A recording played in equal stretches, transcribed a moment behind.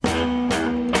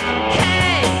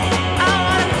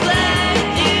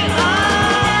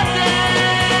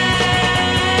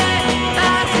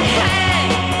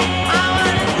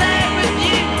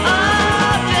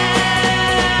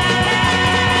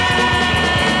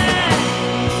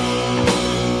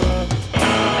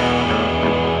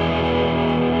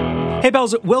Hey,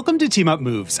 Bells, welcome to Team Up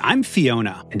Moves. I'm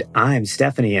Fiona. And I'm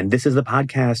Stephanie, and this is the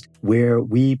podcast where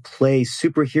we play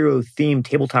superhero-themed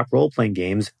tabletop role-playing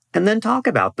games and then talk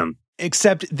about them.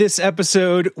 Except this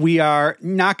episode, we are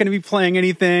not going to be playing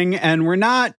anything, and we're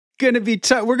not going to be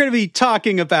we're going to be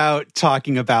talking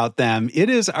about them. It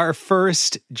is our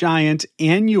first giant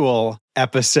annual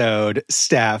episode.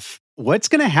 Steph, what's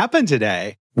going to happen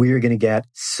today? We're going to get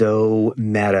so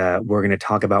meta. We're going to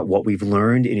talk about what we've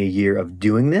learned in a year of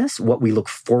doing this, what we look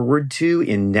forward to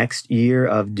in next year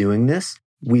of doing this.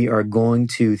 We are going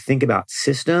to think about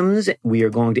systems. We are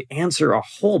going to answer a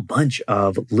whole bunch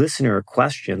of listener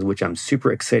questions, which I'm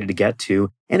super excited to get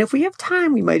to. And if we have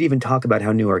time, we might even talk about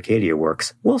how New Arcadia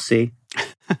works. We'll see.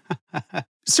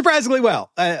 Surprisingly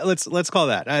well. Let's call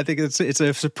that. I think it's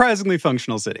a surprisingly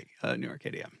functional city, New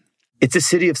Arcadia. It's a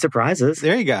city of surprises.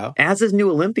 There you go. As is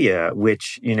New Olympia,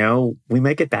 which, we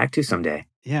might get back to someday.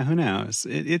 Yeah, who knows?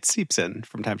 It seeps in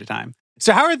from time to time.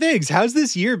 So how are things? How's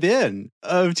this year been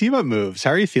of Team Up Moves? How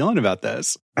are you feeling about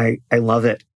this? I love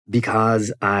it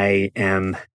because my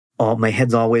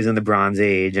head's always in the Bronze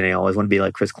Age and I always want to be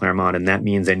like Chris Claremont. And that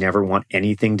means I never want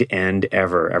anything to end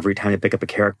ever. Every time I pick up a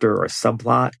character or a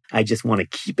subplot, I just want to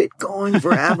keep it going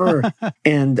forever.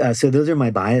 And so those are my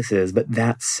biases. But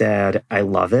that said, I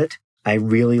love it. I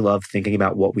really love thinking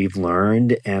about what we've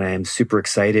learned, and I'm super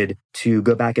excited to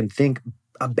go back and think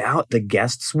about the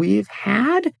guests we've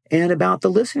had and about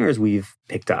the listeners we've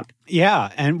picked up.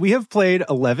 Yeah, and we have played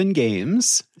 11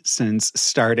 games since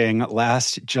starting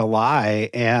last July,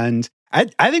 and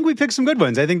I think we picked some good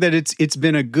ones. I think that it's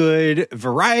been a good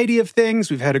variety of things.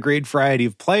 We've had a great variety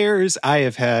of players. I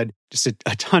have had just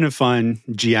a ton of fun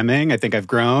GMing. I think I've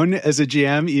grown as a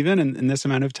GM even in this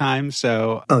amount of time.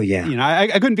 So, oh yeah,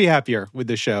 I couldn't be happier with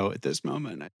the show at this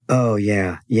moment. Oh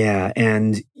yeah, yeah,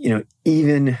 and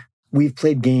even we've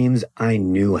played games I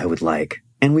knew I would like,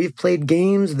 and we've played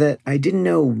games that I didn't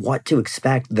know what to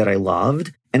expect that I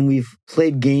loved, and we've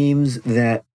played games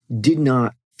that did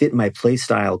not fit my play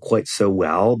style quite so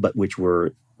well, but which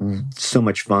were so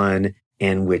much fun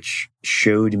and which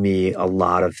showed me a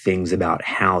lot of things about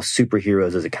how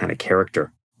superheroes as a kind of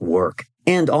character work.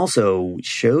 And also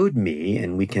showed me,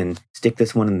 and we can stick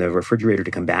this one in the refrigerator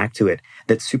to come back to it,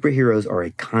 that superheroes are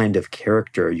a kind of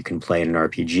character you can play in an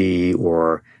RPG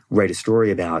or write a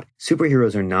story about.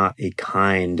 Superheroes are not a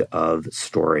kind of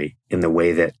story in the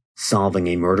way that solving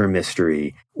a murder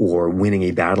mystery or winning a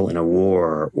battle in a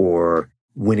war or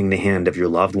winning the hand of your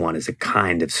loved one is a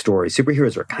kind of story.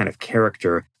 Superheroes are a kind of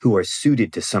character who are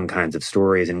suited to some kinds of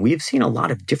stories. And we've seen a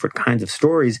lot of different kinds of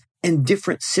stories and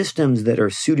different systems that are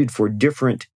suited for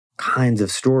different kinds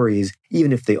of stories,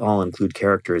 even if they all include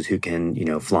characters who can,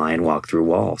 fly and walk through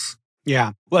walls.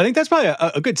 Yeah. Well, I think that's probably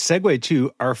a good segue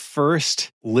to our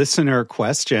first listener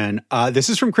question. This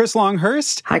is from Chris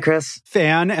Longhurst. Hi, Chris.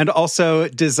 Fan and also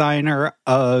designer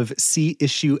of C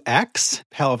Issue X,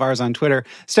 pal of ours on Twitter.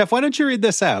 Steph, why don't you read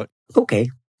this out?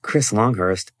 Okay. Chris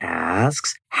Longhurst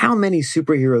asks, how many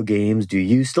superhero games do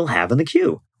you still have in the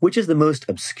queue? Which is the most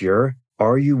obscure?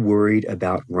 Are you worried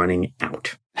about running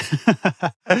out?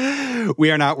 We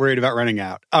are not worried about running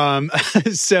out.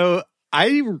 So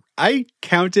I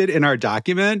counted in our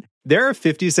document, there are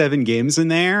 57 games in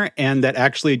there, and that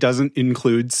actually doesn't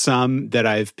include some that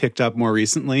I've picked up more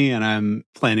recently and I'm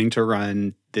planning to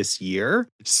run this year.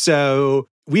 So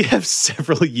we have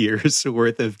several years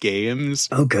worth of games.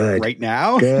 Oh, good. Right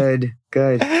now. Good.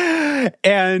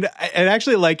 And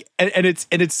actually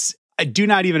it's I do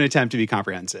not even attempt to be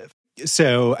comprehensive.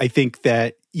 So I think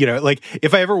that,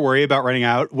 if I ever worry about running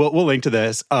out, we'll link to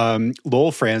this.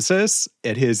 Lowell Francis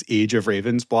at his Age of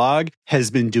Ravens blog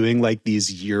has been doing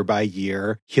these year by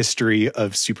year history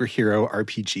of superhero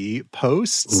RPG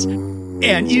posts. Ooh.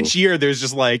 And each year there's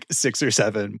just 6 or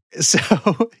 7.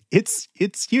 So it's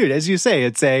huge. As you say,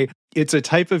 it's a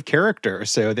type of character.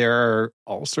 So there are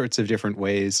all sorts of different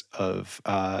ways of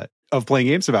playing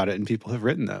games about it, and people have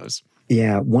written those.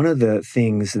 Yeah, one of the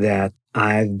things that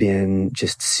I've been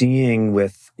just seeing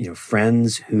with,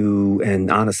 friends who, and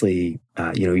honestly,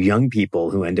 young people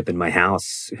who end up in my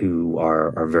house who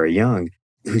are very young,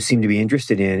 who seem to be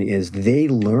interested in is they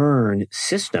learn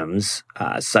systems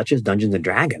such as Dungeons and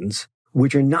Dragons,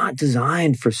 which are not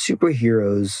designed for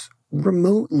superheroes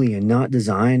remotely and not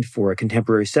designed for a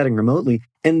contemporary setting remotely.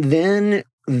 And then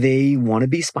they want to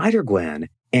be Spider-Gwen.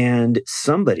 And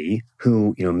somebody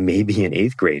who, may be an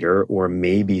 8th grader or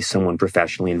maybe someone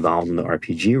professionally involved in the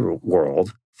RPG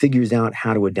world figures out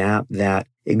how to adapt that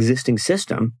existing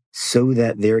system so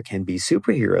that there can be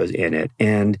superheroes in it.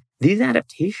 And these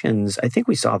adaptations, I think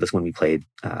we saw this when we played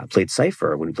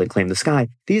Cypher, when we played Claim the Sky.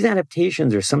 These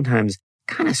adaptations are sometimes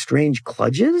kind of strange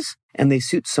kludges. and they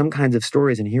suit some kinds of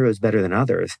stories and heroes better than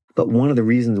others. But one of the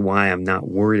reasons why I'm not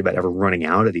worried about ever running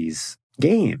out of these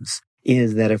games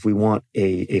is that if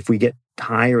we get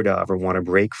tired of or want to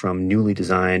break from newly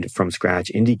designed from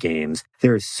scratch indie games,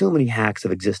 there are so many hacks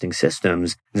of existing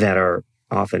systems that are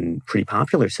often pretty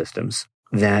popular systems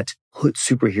that put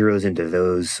superheroes into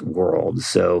those worlds.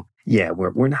 So yeah,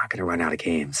 we're not going to run out of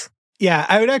games. Yeah,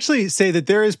 I would actually say that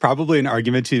there is probably an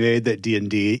argument to be made that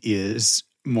D&D is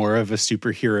more of a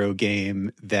superhero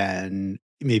game than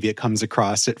maybe it comes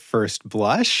across at first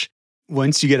blush.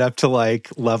 Once you get up to like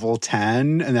level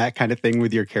 10 and that kind of thing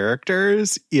with your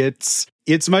characters, it's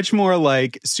much more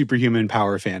like superhuman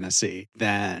power fantasy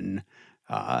than,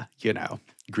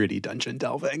 gritty dungeon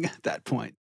delving at that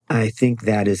point. I think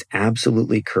that is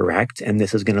absolutely correct. And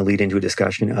this is going to lead into a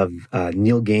discussion of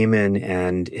Neil Gaiman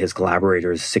and his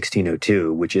collaborators'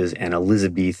 1602, which is an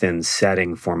Elizabethan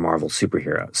setting for Marvel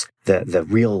superheroes. The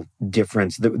real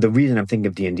difference, the reason I'm thinking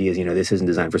of D&D is, this isn't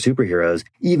designed for superheroes,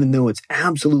 even though it's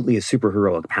absolutely a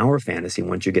superheroic power fantasy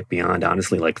once you get beyond,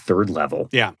 honestly, like third level,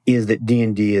 is that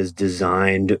D&D is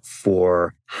designed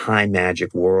for high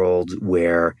magic worlds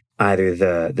where either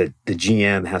the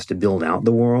GM has to build out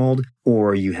the world,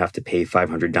 or you have to pay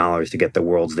 $500 to get the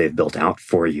worlds they've built out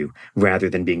for you,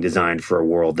 rather than being designed for a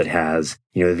world that has,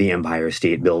 the Empire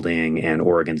State Building and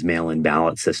Oregon's mail-in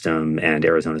ballot system and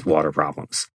Arizona's water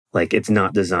problems. Like, it's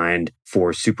not designed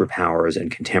for superpowers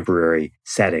and contemporary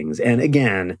settings. And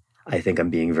again, I think I'm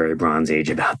being very Bronze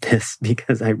Age about this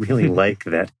because I really like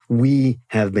that we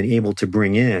have been able to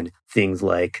bring in things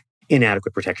like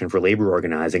inadequate protection for labor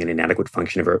organizing and inadequate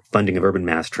funding of urban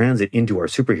mass transit into our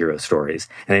superhero stories.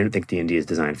 And I don't think D&D is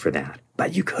designed for that.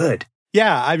 But you could.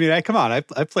 Yeah, I mean, come on. I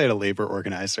played a labor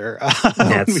organizer.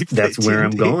 That's where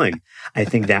I'm going. I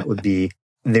think that would be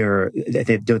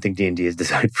don't think D&D is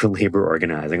designed for labor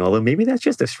organizing, although maybe that's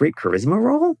just a straight charisma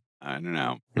roll. I don't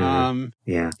know.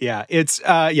 It's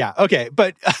okay.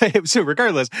 But so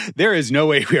regardless, there is no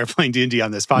way we are playing D&D on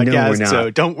this podcast. No, we're not.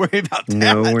 So don't worry about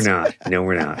that. No,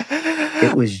 we're not.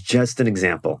 It was just an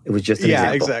example.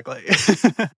 Yeah, exactly.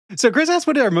 So Chris asked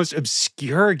what our most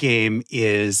obscure game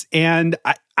is, and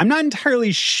I'm not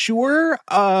entirely sure.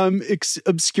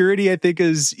 Obscurity, I think,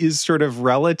 is sort of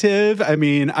relative. I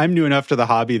mean, I'm new enough to the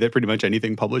hobby that pretty much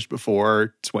anything published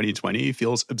before 2020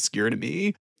 feels obscure to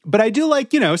me. But I do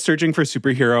like, searching for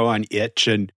superhero on itch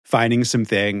and finding some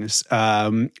things.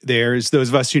 There's Those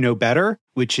of Us Who Know Better,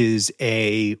 which is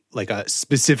a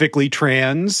specifically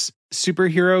trans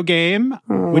superhero game,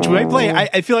 which we might play.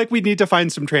 I feel like we need to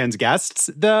find some trans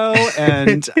guests, though.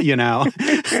 And,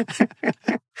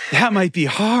 that might be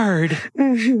hard.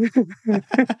 We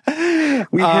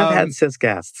have had cis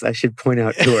guests. I should point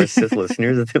out to our cis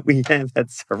listeners that we have had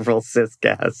several cis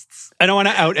guests. I don't want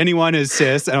to out anyone as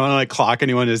cis. I don't want to clock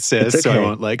anyone as cis, okay. So I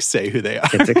won't say who they are.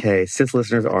 It's okay. Cis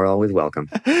listeners are always welcome.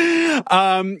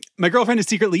 My girlfriend is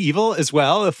secretly evil as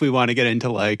well. If we want to get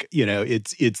into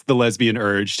it's the lesbian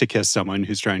urge to kiss someone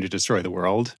who's trying to destroy the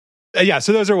world.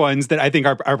 So those are ones that I think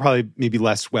are probably maybe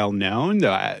less well known.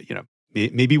 Though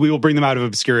maybe we will bring them out of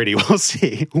obscurity. We'll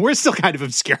see. We're still kind of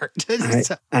obscure.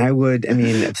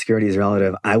 Obscurity is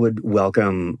relative. I would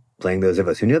welcome playing Those of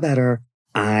Us Who Know Better.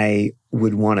 I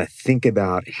would want to think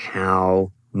about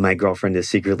how My Girlfriend is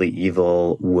Secretly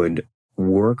Evil would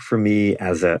work for me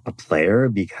as a player,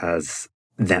 because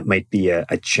that might be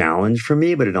a challenge for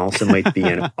me, but it also might be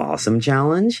an awesome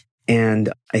challenge.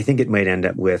 And I think it might end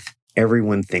up with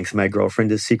everyone thinks my girlfriend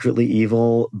is secretly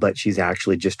evil, but she's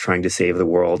actually just trying to save the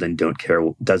world and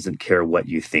doesn't care what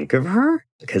you think of her.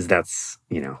 Because that's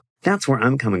where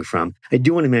I'm coming from. I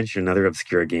do want to mention another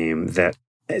obscure game that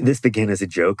this began as a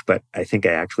joke, but I think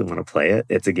I actually want to play it.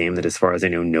 It's a game that, as far as I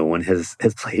know, no one has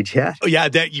played yet. Oh, yeah,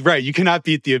 right. You cannot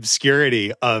beat the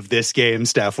obscurity of this game,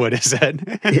 Steph. What is it?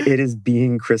 It is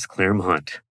Being Chris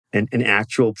Claremont, an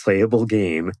actual playable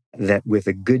game that, with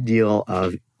a good deal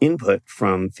of input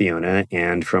from Fiona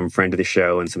and from friend of the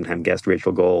show and sometime guest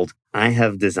Rachel Gold, I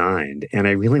have designed. And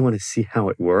I really want to see how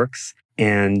it works.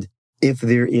 And if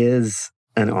there is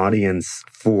an audience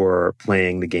for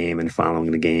playing the game and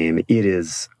following the game, it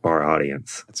is our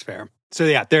audience. That's fair. So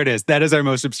yeah, there it is. That is our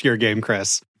most obscure game,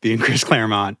 Chris. Being Chris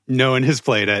Claremont. No one has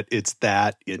played it. It's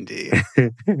that indie.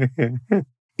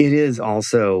 It is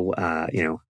also,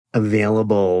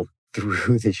 available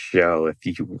through the show. If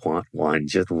you want one,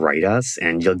 just write us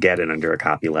and you'll get it under a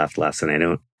copy left lesson. I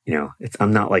don't,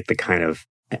 I'm not like the kind of,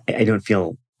 I don't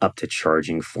feel up to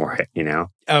charging for it,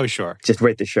 Oh, sure. Just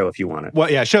write the show if you want it.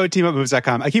 Well, yeah, show at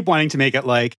teamupmoves.com. I keep wanting to make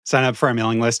it sign up for our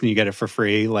mailing list and you get it for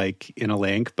free, in a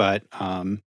link. But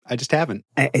I I just haven't.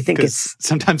 I think because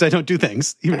sometimes I don't do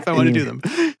things, even if I want to do them.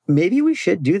 Maybe we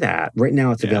should do that. Right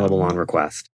now it's available on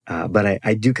request. But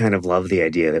I do kind of love the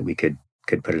idea that we could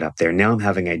put it up there. Now I'm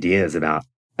having ideas about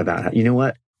how, you know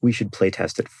what? We should play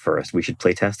test it first. We should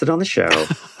play test it on the show,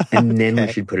 and then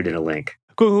we should put it in a link.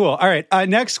 Cool. All right.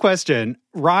 Next question.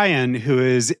 Ryan, who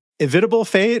is Evitable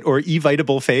Fate or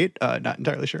Evitable Fate, not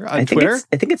entirely sure, on Twitter.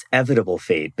 I think it's Evitable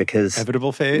Fate because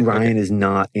Evitable Fate? Ryan is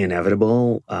not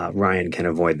inevitable. Ryan can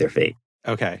avoid their fate.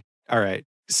 Okay. All right.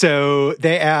 So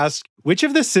they asked, which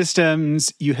of the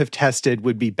systems you have tested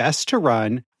would be best to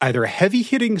run either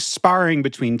heavy-hitting sparring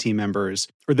between team members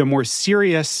or the more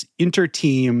serious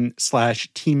inter-team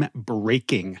 / team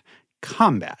breaking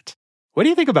combat? What do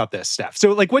you think about this, Steph?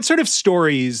 So, what sort of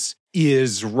stories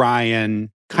is Ryan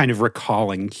kind of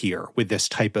recalling here with this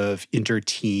type of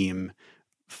inter-team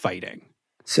fighting?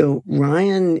 So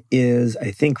Ryan is,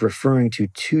 I think, referring to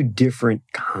two different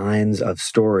kinds of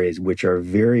stories, which are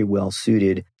very well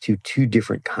suited to two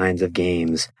different kinds of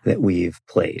games that we've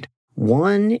played.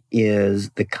 One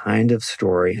is the kind of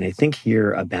story, and I think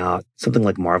here about something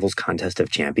like Marvel's Contest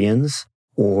of Champions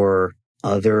or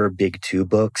other Big Two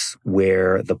books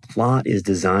where the plot is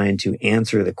designed to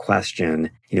answer the question,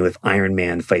 if Iron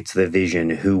Man fights the Vision,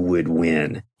 who would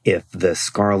win? If the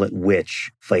Scarlet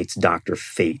Witch fights Dr.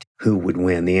 Fate, who would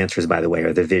win? The answers, by the way,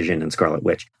 are the Vision and Scarlet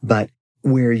Witch. But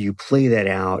where you play that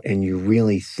out and you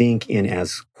really think in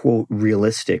as, quote,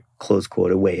 realistic, close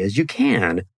quote, a way as you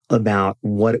can about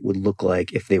what it would look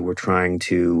like if they were trying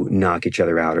to knock each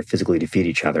other out or physically defeat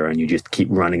each other, and you just keep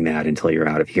running that until you're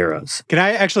out of heroes. Can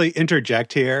I actually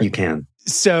interject here? You can.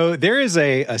 So there is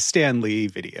a Stan Lee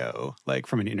video,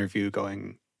 from an interview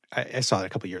going, I saw it a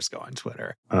couple years ago on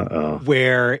Twitter.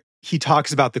 Where he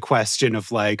talks about the question of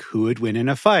who would win in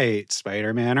a fight,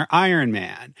 Spider-Man or Iron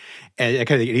Man? And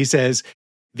he says,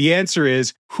 the answer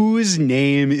is whose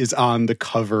name is on the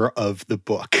cover of the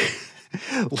book.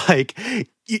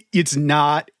 It's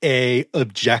not a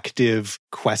objective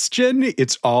question.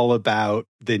 It's all about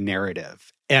the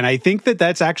narrative. And I think that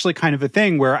that's actually kind of a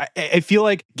thing where I feel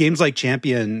like games like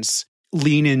Champions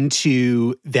lean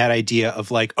into that idea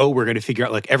of we're going to figure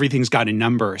out everything's got a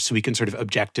number so we can sort of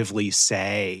objectively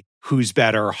say who's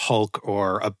better, Hulk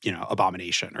or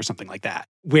Abomination or something like that.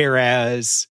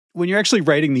 Whereas when you're actually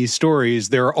writing these stories,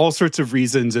 there are all sorts of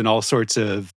reasons and all sorts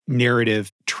of narrative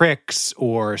tricks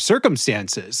or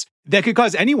circumstances that could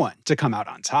cause anyone to come out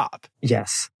on top.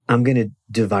 Yes. I'm going to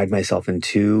divide myself in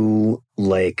two,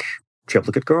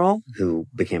 Triplicate Girl, who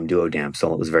became Duo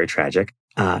Damsel. It was very tragic.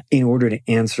 In order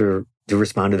to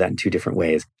respond to that in two different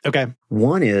ways. Okay.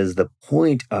 One is the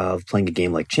point of playing a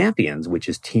game like Champions, which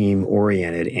is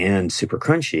team-oriented and super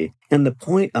crunchy, and the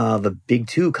point of a Big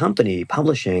Two company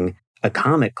publishing a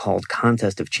comic called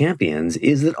Contest of Champions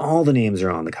is that all the names are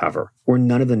on the cover, or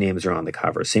none of the names are on the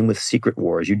cover. Same with Secret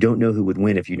Wars. You don't know who would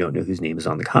win if you don't know whose name is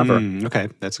on the cover. Okay,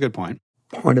 that's a good point.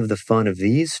 Part of the fun of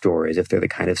these stories, if they're the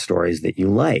kind of stories that you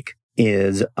like,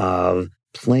 is of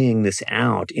playing this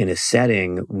out in a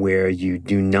setting where you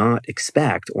do not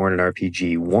expect, or in an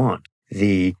RPG want,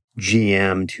 the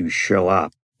GM to show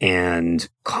up and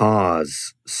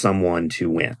cause someone to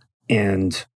win.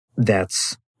 And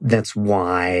that's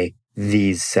why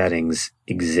these settings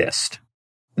exist.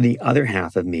 The other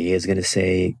half of me is going to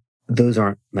say, those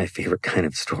aren't my favorite kind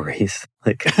of stories.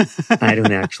 I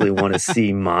don't actually want to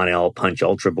see Mon-El punch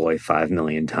Ultra Boy 5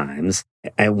 million times.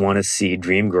 I want to see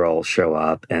Dream Girl show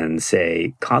up and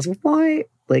say, Cosmo,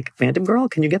 Phantom Girl,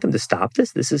 can you get them to stop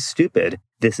this? This is stupid.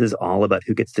 This is all about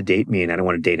who gets to date me and I don't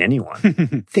want to date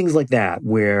anyone. Things like that,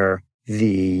 where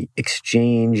the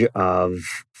exchange of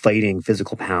fighting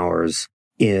physical powers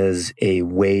is a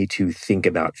way to think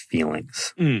about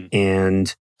feelings.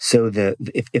 And so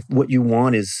if what you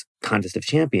want is Contest of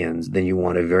Champions, then you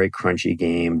want a very crunchy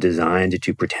game designed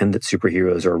to pretend that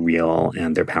superheroes are real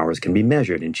and their powers can be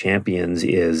measured. And Champions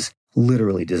is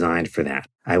literally designed for that.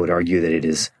 I would argue that it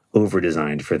is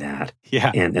over-designed for that.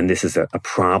 Yeah. And this is a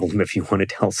problem if you want to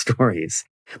tell stories.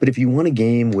 But if you want a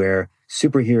game where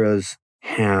superheroes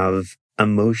have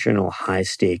emotional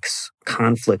high-stakes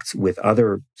conflicts with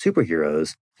other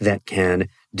superheroes that can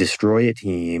destroy a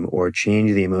team or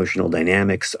change the emotional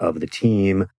dynamics of the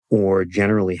team or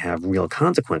generally have real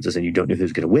consequences and you don't know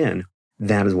who's going to win,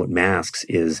 that is what Masks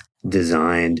is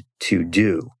designed to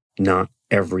do. Not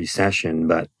every session,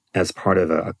 but as part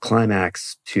of a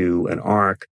climax to an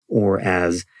arc or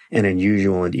as an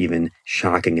unusual and even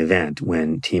shocking event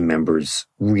when team members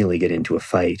really get into a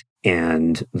fight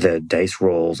and the dice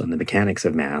rolls and the mechanics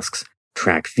of Masks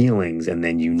track feelings and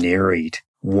then you narrate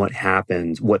what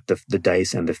happens, what the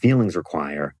dice and the feelings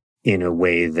require in a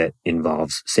way that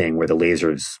involves saying where the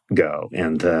lasers go.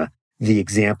 And the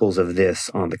examples of this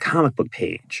on the comic book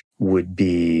page would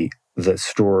be the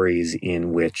stories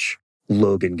in which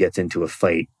Logan gets into a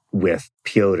fight with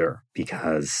Pyotr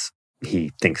because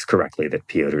he thinks correctly that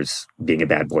Pyotr's being a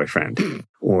bad boyfriend,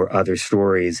 or other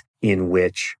stories in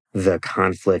which the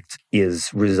conflict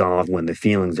is resolved when the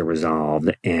feelings are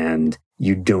resolved and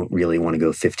you don't really want to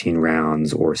go 15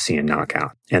 rounds or see a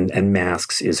knockout. And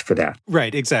Masks is for that.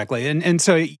 Right, exactly. And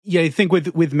so, yeah, I think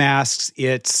with Masks,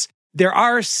 there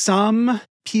are some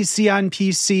PC on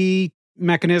PC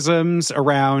mechanisms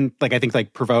around, like I think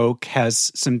like Provoke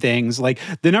has some things, like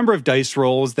the number of dice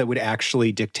rolls that would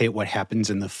actually dictate what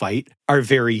happens in the fight are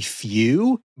very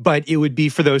few, but it would be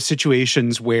for those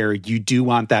situations where you do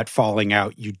want that falling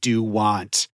out, you do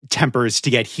want tempers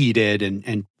to get heated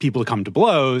and people to come to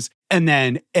blows, and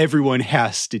then everyone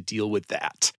has to deal with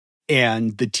that.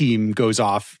 And the team goes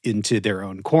off into their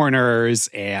own corners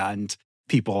and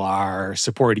people are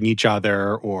supporting each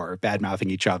other or bad-mouthing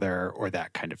each other or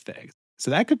that kind of thing. So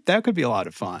that could be a lot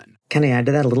of fun. Can I add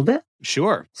to that a little bit?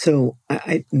 Sure. So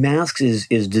Masks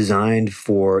is designed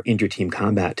for inter-team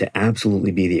combat to absolutely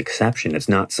be the exception. It's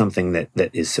not something that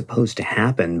is supposed to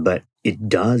happen, but it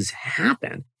does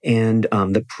happen. And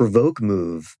the provoke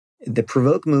move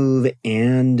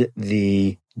and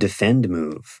the defend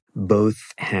move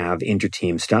both have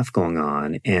inter-team stuff going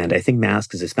on. And I think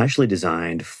Masks is especially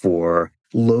designed for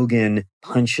Logan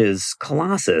punches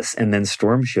Colossus and then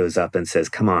Storm shows up and says,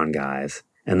 "Come on, guys."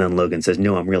 And then Logan says,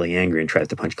 "No, I'm really angry," and tries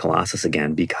to punch Colossus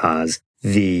again because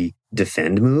the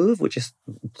defend move, which is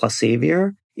plus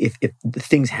savior, if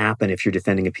things happen if you're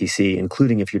defending a PC,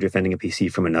 including if you're defending a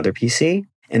PC from another PC,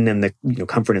 and then the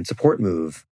comfort and support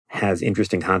move has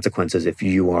interesting consequences if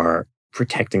you are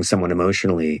protecting someone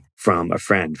emotionally from a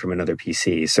friend from another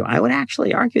PC. So I would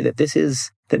actually argue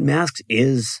that Masks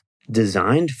is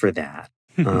designed for that.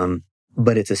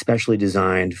 But it's especially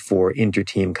designed for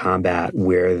inter-team combat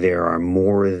where there are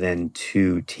more than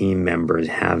two team members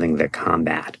having the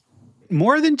combat.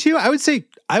 More than two? I would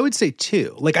say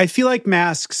two. Like, I feel like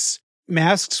Masks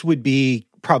would be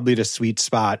probably the sweet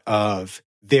spot of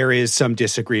there is some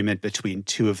disagreement between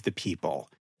two of the people,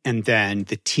 and then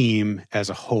the team as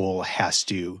a whole has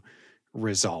to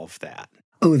resolve that.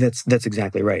 Oh, that's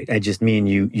exactly right. I just mean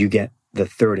you get the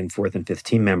third and fourth and fifth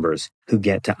team members who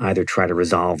get to either try to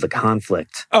resolve the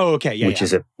conflict. Oh, okay, yeah, which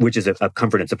is a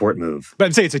comfort and support move. But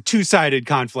I'm saying it's a two-sided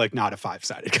conflict, not a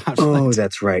five-sided conflict. Oh,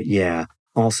 that's right. Yeah.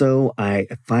 Also,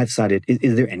 five-sided.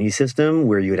 Is there any system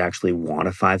where you would actually want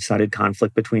a five-sided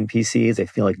conflict between PCs? I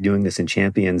feel like doing this in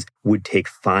Champions would take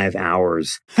 5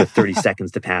 hours for 30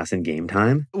 seconds to pass in game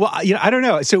time. Well, I don't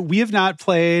know. So we have not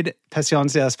played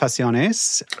Passiones de las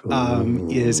Pasiones.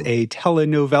 Is a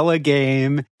telenovela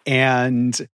game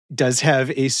and does have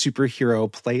a superhero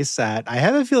play set. I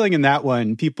have a feeling in that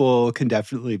one, people can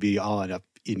definitely be all up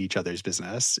in each other's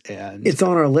business. And it's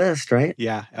on our list, right?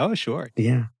 Yeah. Oh, sure.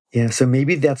 Yeah. Yeah, so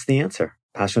maybe that's the answer.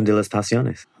 Passion de las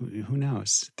Pasiones. Who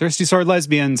knows? Thirsty Sword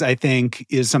Lesbians, I think,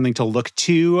 is something to look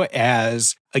to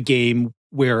as a game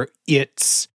where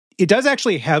it does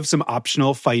actually have some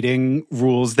optional fighting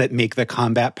rules that make the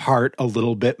combat part a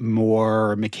little bit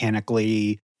more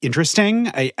mechanically interesting.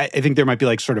 I think there might be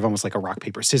like sort of almost like a rock,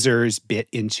 paper, scissors bit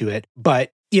into it.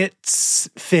 But its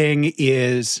thing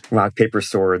is... rock, paper,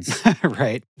 swords.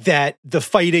 Right. That the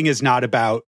fighting is not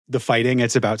about the fighting,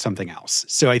 it's about something else.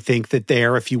 So I think that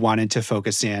there, if you wanted to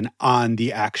focus in on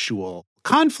the actual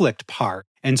conflict part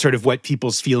and sort of what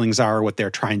people's feelings are, what they're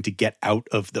trying to get out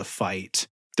of the fight,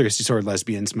 Thirsty Sword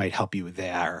Lesbians might help you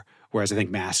there. Whereas I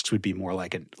think Masks would be more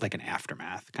like an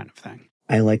aftermath kind of thing.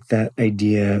 I like that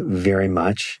idea very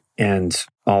much. And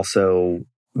also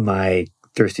my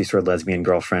Thirsty Sword Lesbian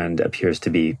girlfriend appears to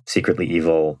be secretly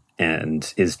evil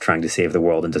and is trying to save the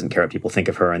world and doesn't care what people think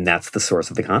of her. And that's the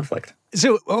source of the conflict.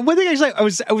 So one thing actually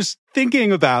I was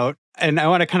thinking about, and I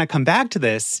want to kind of come back to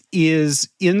this, is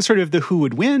in sort of the who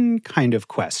would win kind of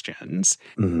questions.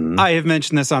 Mm-hmm. I have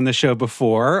mentioned this on the show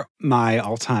before. My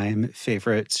all-time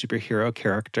favorite superhero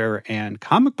character and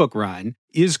comic book run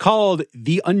is called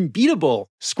The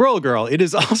Unbeatable Squirrel Girl. It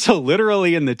is also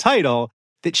literally in the title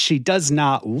that she does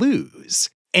not lose.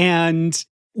 And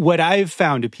what I've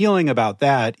found appealing about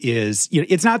that is,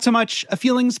 it's not so much a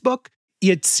feelings book.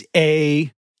 It's a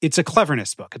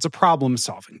cleverness book. It's a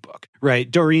problem-solving book,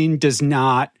 right? Doreen does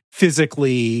not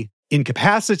physically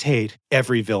incapacitate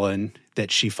every villain that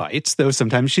she fights, though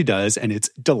sometimes she does, and it's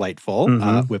delightful,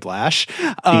 whiplash.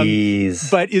 But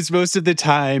is most of the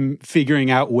time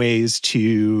figuring out ways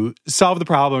to solve the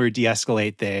problem or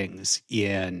de-escalate things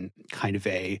in kind of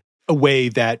a way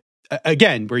that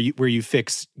again, where you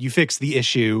fix the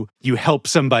issue, you help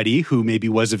somebody who maybe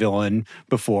was a villain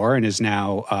before and is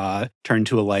now turned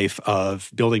to a life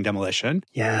of building demolition.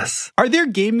 Yes. Are there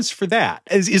games for that?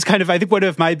 Is kind of, I think, one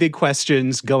of my big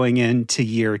questions going into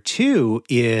year 2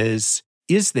 is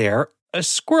there a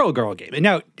Squirrel Girl game? And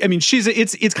now, I mean,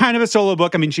 it's kind of a solo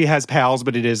book. I mean, she has pals,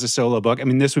 but it is a solo book. I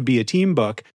mean, this would be a team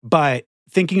book, but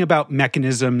thinking about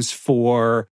mechanisms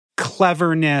for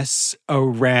cleverness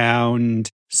around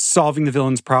solving the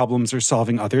villain's problems or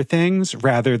solving other things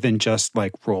rather than just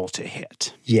like roll to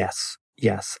hit. Yes.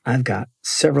 I've got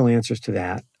several answers to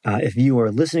that. If you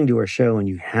are listening to our show and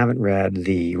you haven't read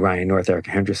the Ryan North,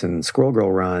 Erica Henderson Squirrel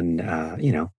Girl run,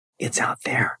 it's out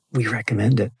there. We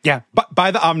recommend it. Yeah,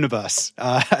 buy the omnibus.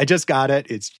 I just got it.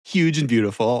 It's huge and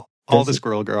beautiful. All the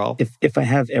Squirrel Girl. If I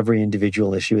have every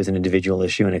individual issue as an individual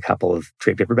issue and a couple of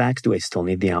trade paperbacks, do I still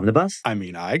need the omnibus? I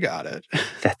mean, I got it.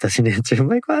 That doesn't answer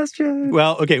my question.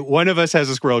 Well, okay, one of us has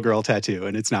a Squirrel Girl tattoo,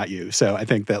 and it's not you. So I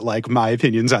think that, like, my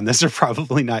opinions on this are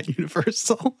probably not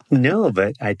universal. No,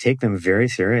 but I take them very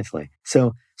seriously.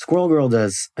 So Squirrel Girl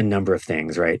does a number of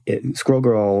things, right? Squirrel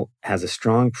Girl has a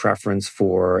strong preference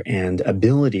for and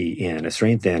ability in, a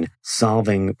strength in,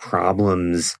 solving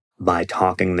problems by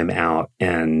talking them out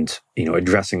and,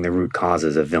 addressing the root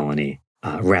causes of villainy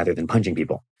rather than punching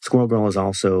people. Squirrel Girl is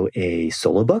also a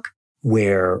solo book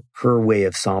where her way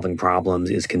of solving problems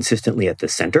is consistently at the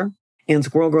center. And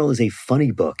Squirrel Girl is a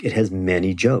funny book. It has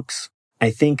many jokes.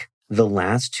 I think the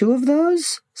last two of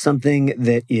those, something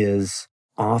that is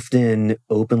often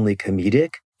openly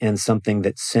comedic and something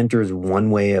that centers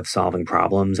one way of solving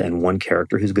problems and one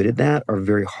character who's good at that, are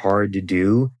very hard to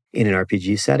do in an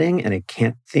RPG setting, and I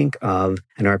can't think of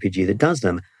an RPG that does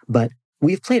them. But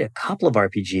we've played a couple of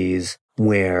RPGs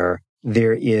where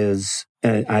there is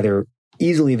either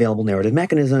easily available narrative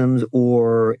mechanisms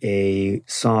or a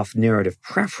soft narrative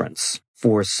preference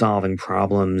for solving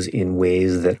problems in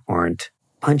ways that aren't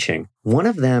punching. One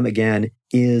of them, again,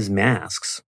 is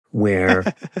Masks, where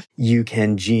you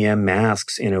can GM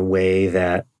Masks in a way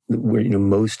that where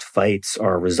most fights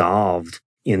are resolved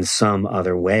in some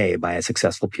other way by a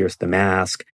successful Pierce the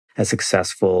Mask, a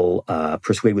successful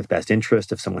Persuade with Best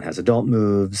Interest if someone has adult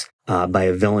moves, by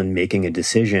a villain making a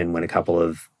decision when a couple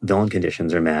of villain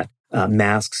conditions are met.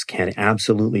 Masks can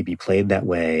absolutely be played that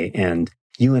way, and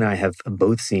you and I have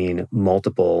both seen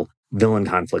multiple villain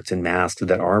conflicts in Masks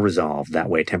that are resolved that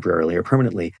way temporarily or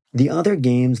permanently. The other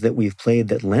games that we've played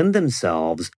that lend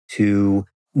themselves to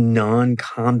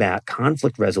non-combat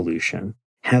conflict resolution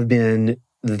have been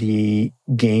the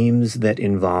games that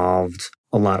involved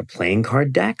a lot of playing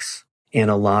card decks and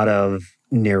a lot of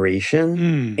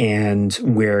narration and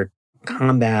where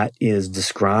combat is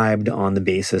described on the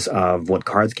basis of what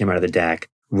cards came out of the deck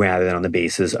rather than on the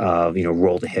basis of,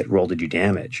 roll to hit, roll to do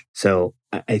damage. So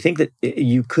I think that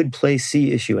you could play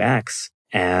C Issue X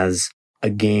as a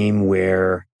game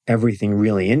where everything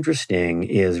really interesting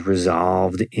is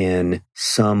resolved in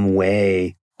some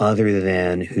way other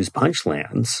than whose punch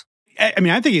lands. I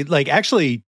mean, I think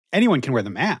actually anyone can wear the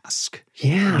mask.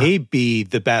 Yeah. May be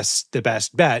the best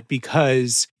bet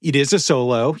because it is a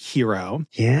solo hero.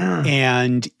 Yeah.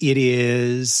 And it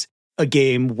is a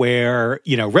game where,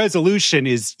 resolution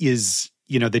is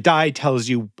the die tells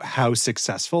you how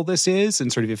successful this is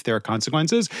and sort of if there are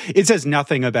consequences. It says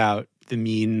nothing about the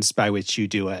means by which you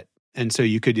do it. And so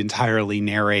you could entirely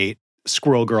narrate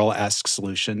Squirrel Girl-esque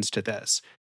solutions to this.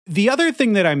 The other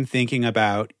thing that I'm thinking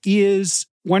about is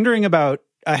wondering about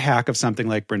a hack of something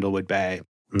like Brindlewood Bay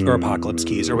or Apocalypse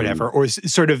Keys or whatever, or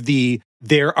sort of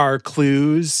there are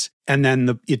clues and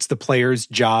then it's the player's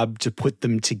job to put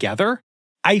them together.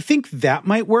 I think that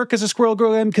might work as a Squirrel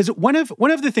Girl game because one of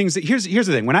the things that here's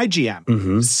the thing. When I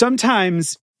GM,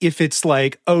 sometimes if it's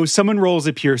like, oh, someone rolls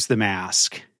a Pierce the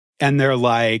Mask and they're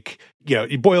like,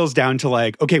 it boils down to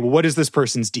like, okay, well, what is this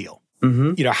person's deal?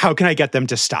 How can I get them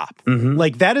to stop?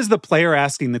 Like that is the player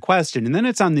asking the question. And then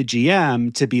it's on the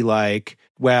GM to be like,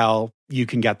 well, you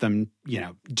can get them,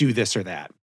 do this or that.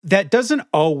 That doesn't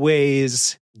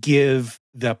always give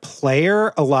the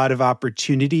player a lot of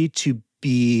opportunity to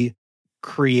be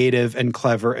creative and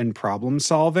clever and problem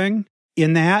solving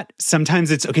in that.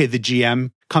 Sometimes it's, okay, the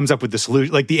GM comes up with the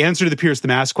solution. Like the answer to the Pierce the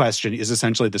Mask question is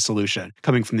essentially the solution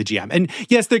coming from the GM. And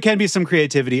yes, there can be some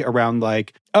creativity around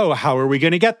like, oh, how are we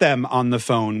going to get them on the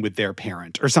phone with their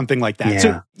parent or something like that.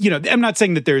 Yeah. So, I'm not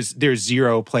saying that there's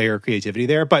zero player creativity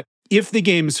there, but if the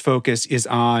game's focus is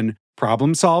on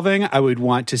problem solving, I would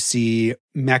want to see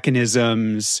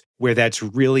mechanisms where that's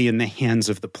really in the hands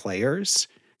of the players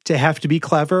to have to be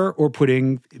clever or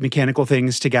putting mechanical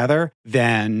things together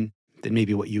than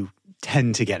maybe what you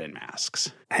tend to get in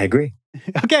Masks. I agree.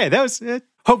 Okay, that was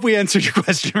Hope we answered your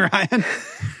question, Ryan.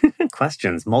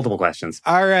 Questions, multiple questions.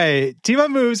 All right. Team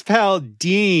Up Moves pal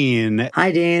Dean.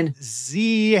 Hi, Dean.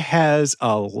 Z has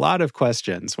a lot of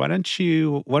questions. Why don't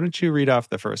you read off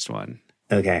the first one?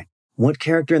 Okay. What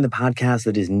character in the podcast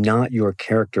that is not your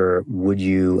character would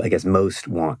you, I guess, most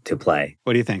want to play?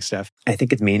 What do you think, Steph? I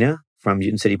think it's Mina from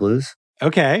Mutant City Blues.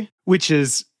 Okay. Which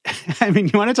is, I mean,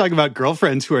 you want to talk about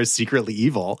girlfriends who are secretly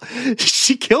evil.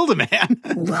 She killed a man.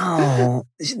 Well,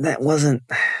 that wasn't...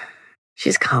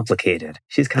 She's complicated.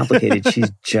 She's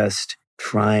just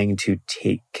trying to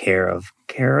take care of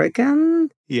Kerrigan.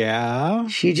 Yeah.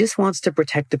 She just wants to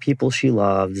protect the people she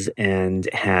loves and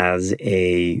has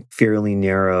a fairly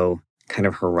narrow kind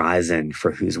of horizon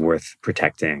for who's worth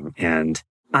protecting. And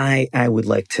I would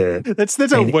like to... That's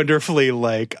a wonderfully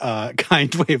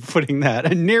kind way of putting that.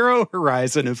 A narrow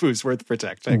horizon of who's worth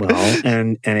protecting. Well,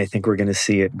 and I think we're going to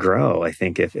see it grow. I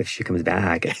think if she comes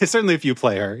back. Certainly if you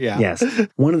play her, yeah. Yes.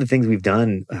 One of the things we've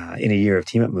done in a year of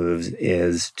Team Up Moves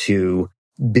is to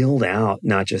build out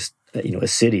not just a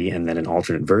city and then an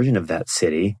alternate version of that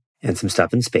city and some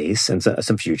stuff in space and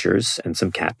some futures and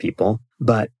some cat people,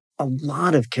 but a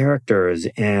lot of characters,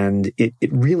 and it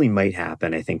really might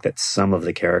happen. I think that some of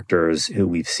the characters who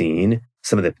we've seen,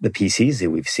 some of the PCs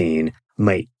who we've seen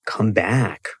might come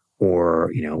back,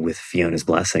 or, with Fiona's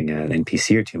blessing, an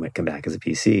NPC or two might come back as a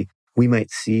PC. We might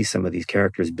see some of these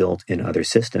characters built in other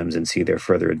systems and see their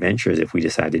further adventures if we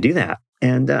decide to do that.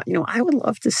 And, I would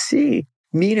love to see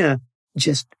Mina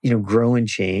just, grow and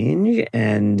change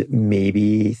and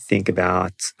maybe think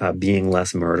about being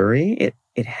less murdery.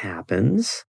 It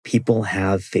happens. People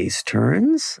have face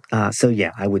turns. So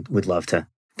yeah, I would love to.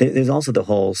 There's also the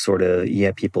whole sort of,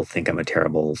 people think I'm a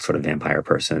terrible sort of vampire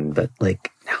person, but no,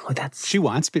 that's... She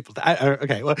wants people to...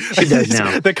 okay, well... She does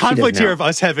now. The conflict here of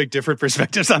us having different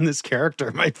perspectives on this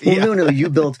character might be... Well, no, you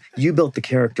built the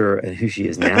character and who she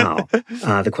is now.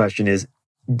 The question is,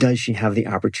 does she have the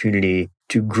opportunity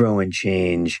to grow and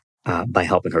change by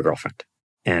helping her girlfriend?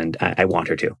 And I want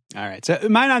her to. All right. So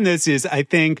mine on this is, I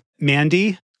think,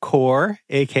 Mandy Core,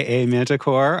 a.k.a.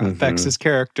 Manticore, Vex's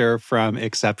character from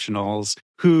Exceptionals,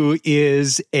 who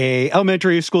is a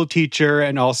elementary school teacher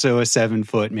and also a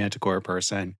 7-foot Manticore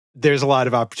person. There's a lot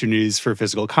of opportunities for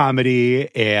physical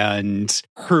comedy and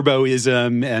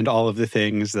herboism and all of the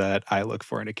things that I look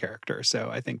for in a character. So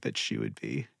I think that she would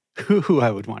be who I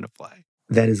would want to play.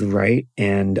 That is right.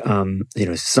 And,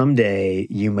 someday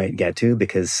you might get to,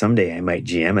 because someday I might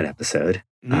GM an episode.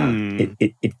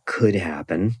 It could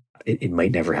happen. It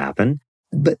might never happen.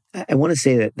 But I want to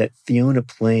say that Fiona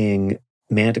playing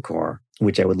Manticore,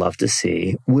 which I would love to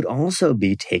see, would also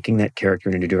be taking that character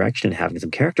in a new direction and having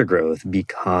some character growth,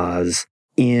 because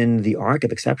in the arc of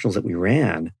Exceptionals that we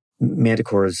ran,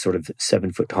 Manticore's sort of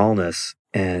 7-foot tallness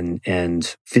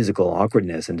and physical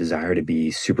awkwardness and desire to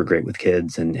be super great with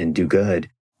kids and do good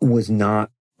was not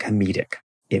comedic.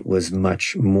 It was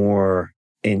much more,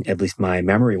 in at least my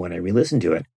memory when I re-listened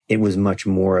to it, it was much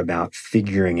more about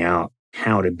figuring out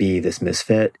how to be this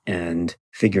misfit and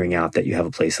figuring out that you have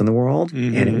a place in the world.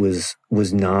 And it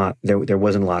was not, there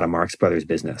wasn't a lot of Marx Brothers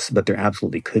business, but there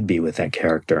absolutely could be with that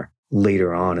character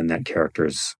later on in that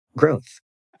character's growth.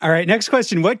 All right, next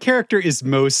question. What character is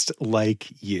most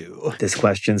like you? This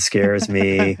question scares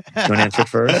me. Do you want to answer it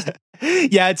first?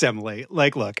 Yeah, it's Emily.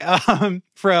 Look,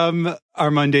 from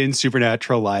our mundane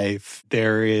supernatural life,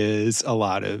 there is a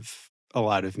lot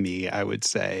of me, I would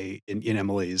say, in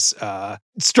Emily's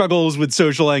struggles with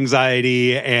social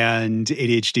anxiety and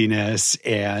ADHD-ness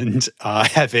and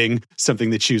having something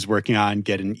that she was working on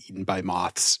getting eaten by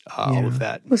moths, all of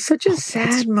that. It was such a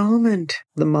sad moment,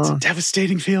 the moth. It's a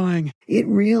devastating feeling. It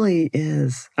really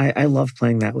is. I love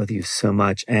playing that with you so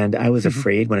much. And I was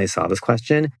afraid when I saw this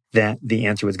question that the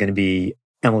answer was going to be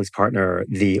Emily's partner,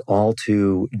 the all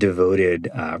too devoted,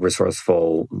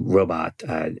 resourceful robot,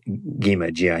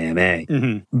 Gima,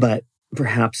 Gima. But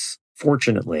perhaps,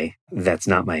 fortunately, that's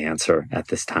not my answer at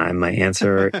this time. My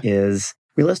answer is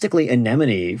realistically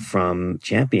Anemone from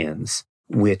Champions,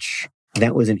 which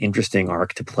that was an interesting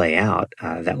arc to play out.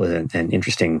 That was an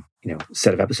interesting,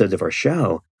 set of episodes of our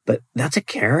show. But that's a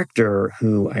character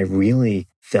who I really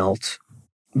felt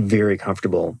very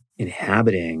comfortable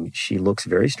inhabiting. She looks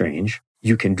very strange.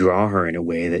 You can draw her in a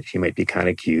way that she might be kind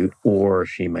of cute, or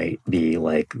she might be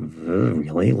really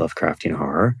Lovecraftian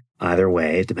horror. Either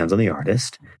way, it depends on the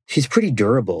artist. She's pretty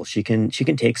durable. She can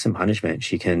take some punishment.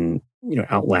 She can,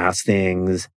 outlast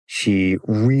things. She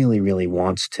really, really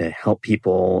wants to help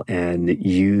people and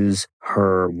use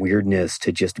her weirdness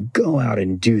to just go out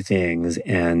and do things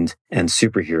and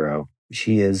superhero.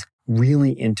 She is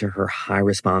really into her high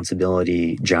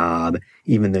responsibility job,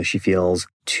 even though she feels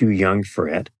too young for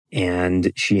it.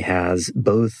 And she has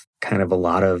both kind of a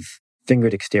lot of finger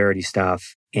dexterity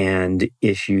stuff and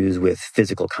issues with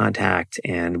physical contact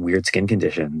and weird skin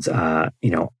conditions,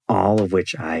 all of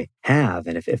which I have.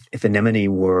 And if Anemone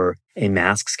were a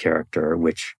Masks character,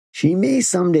 which she may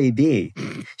someday be,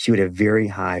 she would have very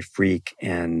high freak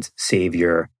and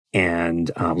savior and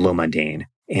low mundane,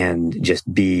 and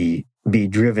just be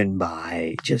driven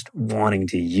by just wanting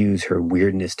to use her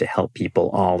weirdness to help people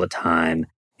all the time,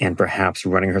 and perhaps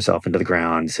running herself into the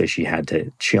ground so she had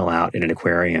to chill out in an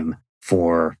aquarium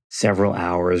for several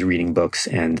hours reading books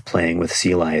and playing with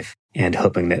sea life and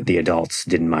hoping that the adults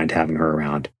didn't mind having her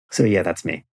around. So yeah, that's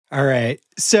me. All right.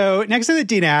 So next thing that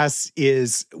Dean asks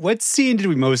is, what scene did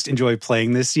we most enjoy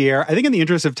playing this year? I think in the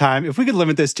interest of time, if we could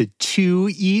limit this to 2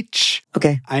 each.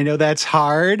 Okay. I know that's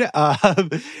hard,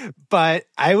 but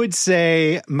I would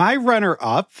say my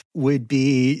runner-up would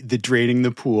be the draining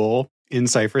the pool in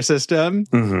Cypher System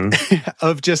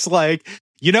of just like,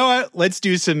 you know what? Let's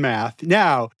do some math.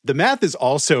 Now, the math is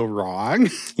also wrong.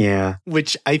 Yeah.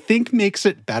 Which I think makes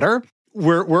it better.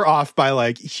 We're off by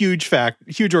like huge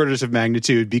orders of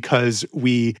magnitude, because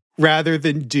we, rather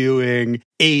than doing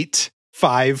 8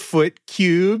 5-foot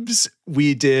cubes,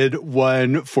 we did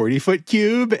 1 40-foot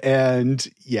cube. And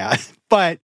yeah,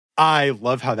 but I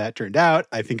love how that turned out.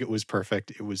 I think it was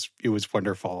perfect. It was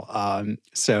wonderful.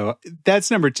 So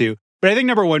that's number 2. But I think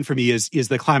number 1 for me is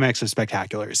the climax of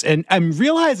Spectaculars. And I'm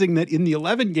realizing that in the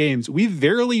 11 games, we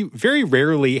very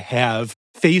rarely have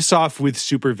face off with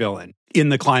supervillain in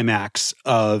the climax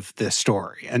of this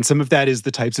story. And some of that is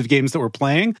the types of games that we're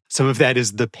playing. Some of that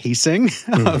is the pacing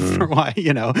for why,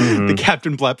 the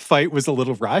Captain Blep fight was a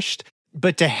little rushed.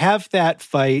 But to have that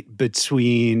fight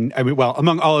between,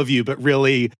 among all of you, but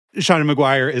really Shauna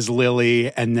Maguire is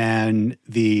Lily, and then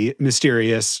the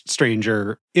mysterious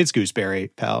stranger, it's Gooseberry,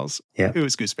 pals. Yeah. It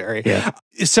was Gooseberry. Yeah.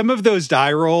 Some of those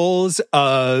die rolls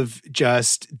of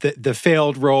just the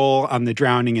failed roll on the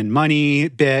drowning in money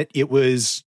bit, it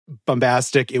was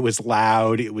bombastic, it was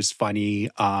loud, it was funny.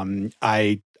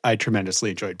 I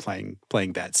tremendously enjoyed playing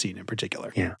that scene in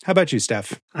particular. Yeah. How about you,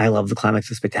 Steph? I love the climax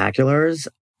of Spectaculars.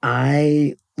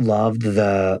 I loved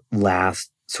the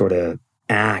last sort of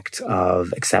act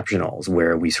of Exceptionals,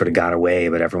 where we sort of got away,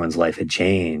 but everyone's life had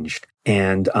changed.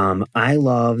 And I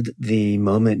loved the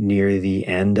moment near the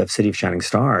end of City of Shining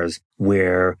Stars,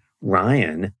 where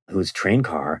Ryan, who's train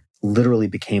car, literally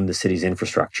became the city's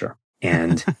infrastructure.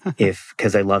 And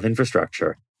because I love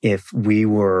infrastructure, if we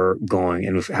were going,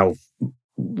 and how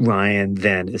Ryan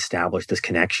then established this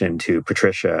connection to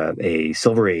Patricia, a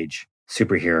Silver Age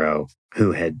superhero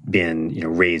who had been,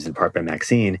 raised in part by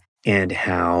Maxine, and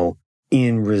how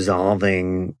in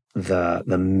resolving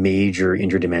the major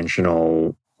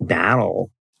interdimensional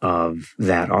battle of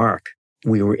that arc,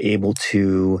 we were able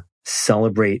to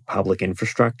celebrate public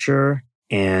infrastructure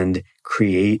and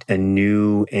create a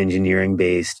new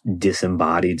engineering-based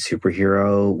disembodied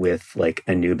superhero with like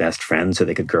a new best friend so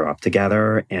they could grow up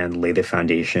together and lay the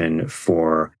foundation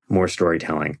for more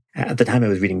storytelling. At the time I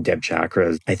was reading Deb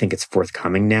Chakra's, I think it's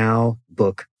forthcoming now,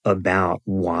 book about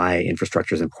why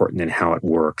infrastructure is important and how it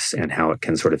works and how it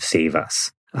can sort of save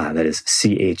us. That is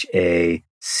CHACHRA,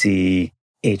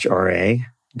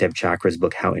 Deb Chakra's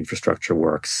book, How Infrastructure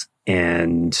Works.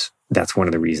 And that's one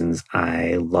of the reasons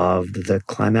I loved the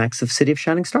climax of City of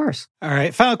Shining Stars. All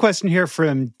right. Final question here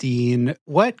from Dean.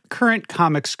 What current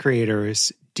comics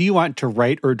creators do you want to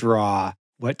write or draw?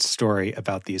 What story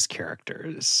about these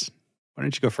characters? Why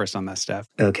don't you go first on that, Steph?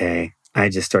 Okay. I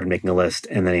just started making a list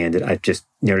and then I just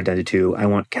narrowed it down to 2. I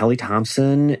want Kelly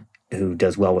Thompson, who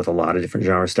does well with a lot of different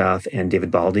genre stuff, and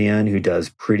David Baldian, who does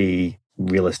pretty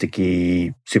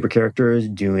realistic-y super characters,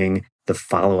 doing the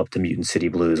follow-up to Mutant City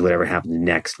Blues, whatever happens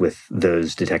next with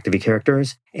those detective-y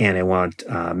characters. And I want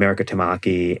Marika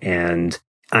Tamaki and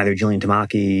either Jillian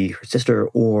Tamaki, her sister,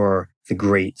 or the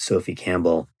great Sophie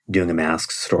Campbell doing a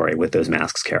Masks story with those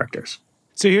Masks characters.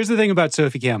 So here's the thing about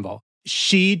Sophie Campbell.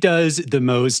 She does the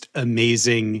most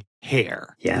amazing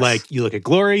hair. Yes. Like, you look at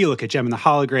Glory, you look at Gem and the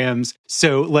Holograms.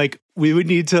 So, like, we would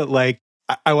need to, like,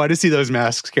 I want to see those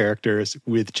Masks characters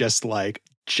with just, like,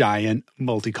 giant,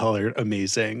 multicolored,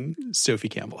 amazing Sophie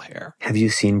Campbell hair. Have you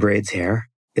seen Braid's hair?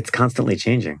 It's constantly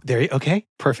changing. Okay,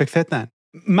 perfect fit then.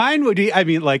 Mine would be,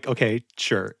 okay,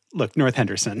 sure. Look, North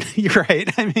Henderson, you're right.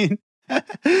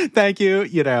 Thank you.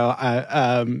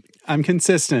 I'm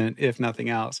consistent, if nothing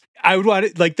else. I would want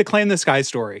it, like, the Claim the Sky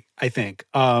story, I think.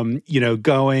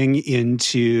 Going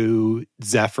into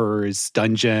Zephyr's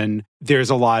dungeon, there's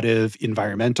a lot of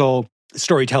environmental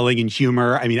storytelling and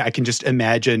humor. I can just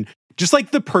imagine just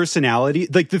like the personality,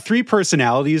 like the three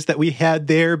personalities that we had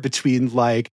there between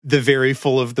like the very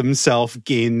full of themselves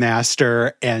game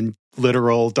master and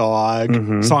literal dog,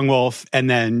 Songwolf, and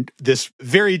then this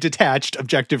very detached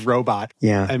objective robot.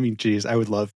 Yeah. I mean, geez, I would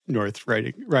love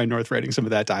Ryan North writing some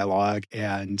of that dialogue.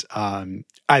 And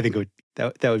I think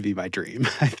that would be my dream,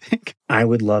 I think. I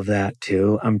would love that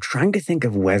too. I'm trying to think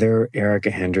of whether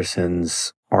Erica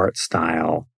Henderson's art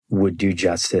style would do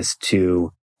justice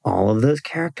to all of those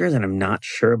characters, and I'm not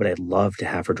sure, but I'd love to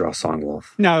have her draw Songwolf.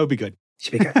 No, it would be good.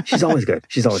 She'd be good. She's always good.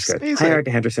 She's always good. Amazing. Hi,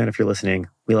 Erica Henderson, if you're listening.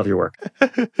 We love your work.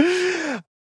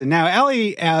 Now,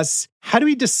 Allie asks, how do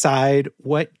we decide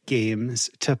what games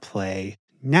to play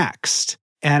next?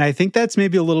 And I think that's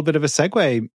maybe a little bit of a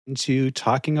segue into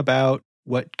talking about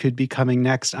what could be coming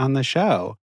next on the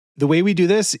show. The way we do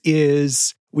this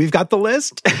is we've got the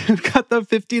list, we've got the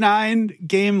 59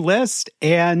 game list,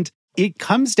 and it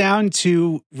comes down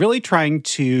to really trying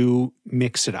to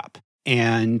mix it up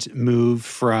and move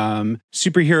from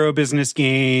superhero business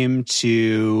game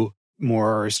to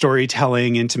more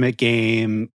storytelling, intimate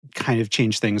game, kind of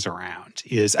change things around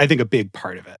is, I think, a big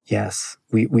part of it. Yes.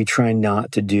 We try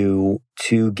not to do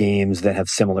two games that have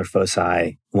similar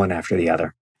foci, one after the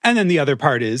other. And then the other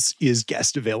part is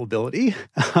guest availability.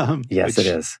 Yes, it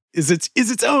is. Is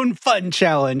its own fun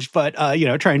challenge, but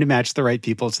trying to match the right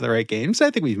people to the right games.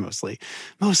 I think we've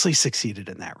mostly succeeded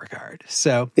in that regard.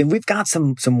 So, and we've got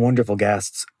some wonderful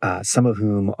guests, some of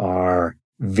whom are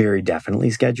very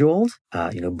definitely scheduled,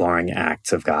 barring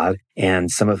acts of God, and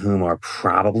some of whom are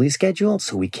probably scheduled.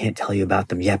 So we can't tell you about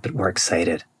them yet, but we're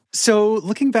excited. So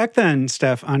looking back then,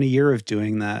 Steph, on a year of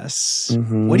doing this,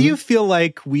 what do you feel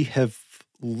like we have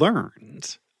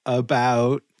learned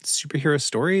about superhero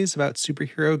stories, about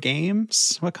superhero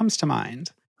games? What comes to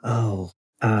mind?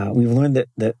 We've learned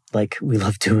that like we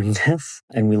love doing this,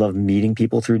 and we love meeting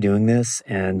people through doing this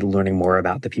and learning more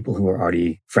about the people who are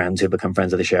already friends, who have become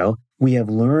friends of the show. We have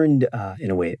learned, in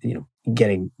a way,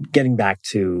 getting back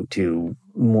to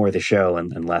more of the show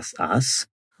and less us.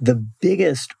 The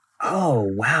biggest, oh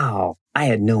wow, I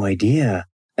had no idea,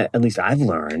 at least I've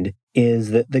learned,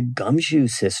 is that the Gumshoe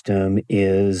system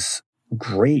is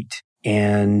great,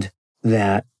 and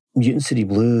that Mutant City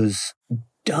Blues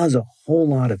does a whole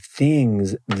lot of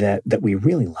things that we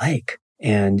really like.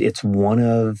 And it's one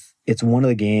of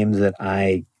the games that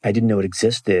I didn't know it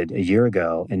existed a year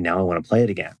ago, and now I want to play it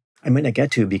again. I might not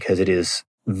get to because it is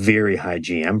very high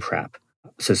GM prep.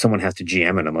 So someone has to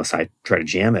GM it unless I try to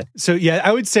GM it. So yeah,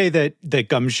 I would say that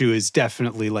Gumshoe is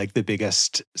definitely like the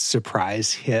biggest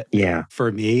surprise hit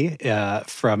for me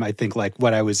from, I think, like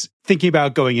what I was thinking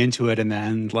about going into it, and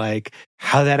then like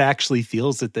how that actually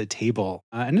feels at the table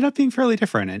ended up being fairly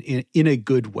different and in a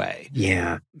good way.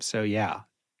 Yeah. So yeah.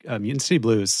 Mutant City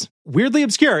Blues. Weirdly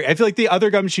obscure. I feel like the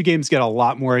other Gumshoe games get a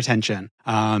lot more attention.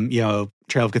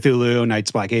 Trail of Cthulhu,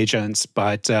 Knights Black Agents,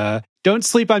 but don't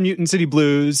sleep on Mutant City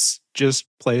Blues. Just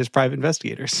play as private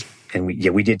investigators. And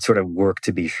we did sort of work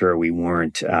to be sure we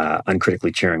weren't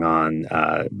uncritically cheering on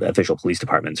official police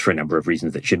departments for a number of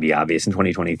reasons that should be obvious in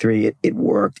 2023. It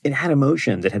worked. It had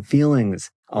emotions. It had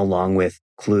feelings along with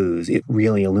clues. It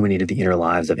really illuminated the inner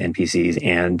lives of NPCs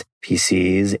and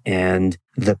PCs. And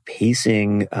the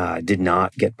pacing did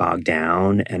not get bogged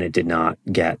down, and it did not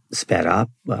get sped up.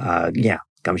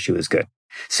 Gumshoe is good.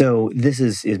 So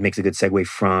this makes a good segue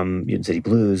from Mutant City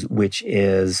Blues, which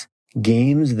is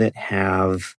games that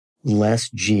have less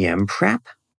GM prep.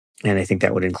 And I think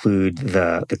that would include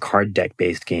the card deck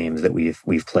based games that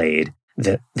we've played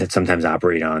that sometimes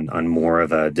operate on more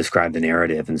of a describe the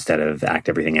narrative instead of act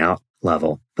everything out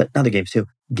level. But other games too.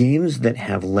 Games that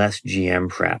have less GM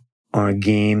prep are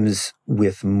games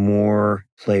with more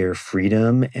player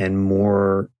freedom and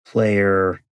more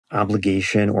player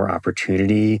obligation or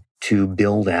opportunity to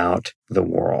build out the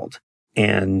world.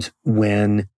 And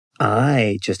when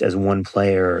I, just as one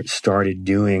player, started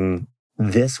doing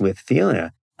this with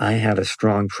Thea, I had a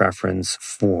strong preference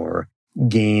for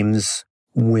games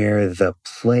where the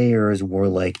players were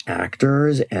like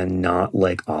actors and not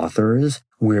like authors,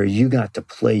 where you got to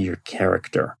play your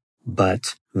character,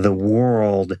 but the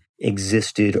world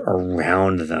existed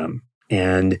around them.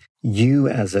 And you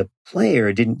as a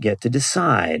player didn't get to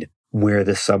decide where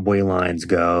the subway lines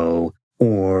go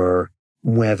or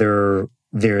whether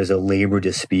there's a labor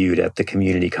dispute at the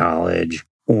community college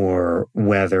or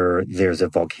whether there's a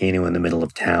volcano in the middle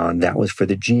of town. That was for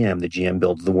the GM. The GM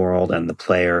builds the world and the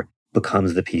player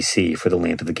becomes the PC for the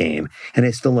length of the game. And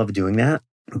I still love doing that,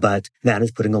 but that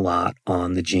is putting a lot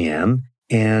on the GM.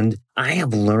 And I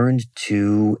have learned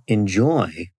to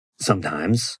enjoy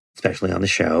sometimes, especially on the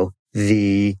show,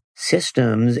 the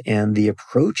systems and the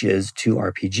approaches to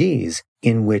RPGs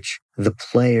in which the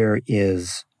player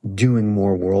is doing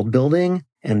more world building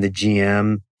and the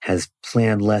GM has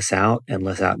planned less out and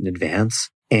less out in advance.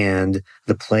 And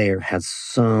the player has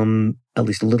some, at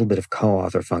least a little bit of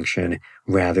co-author function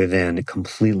rather than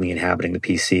completely inhabiting the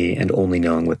PC and only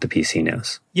knowing what the PC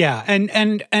knows. Yeah.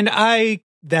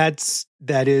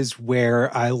 That is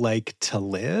where I like to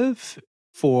live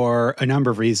for a number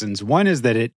of reasons. One is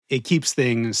that it keeps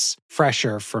things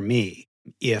fresher for me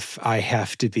if I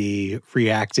have to be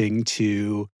reacting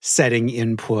to setting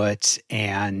input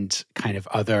and kind of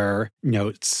other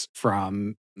notes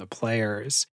from the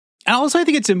players. And also, I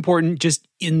think it's important just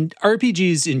in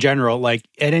RPGs in general, like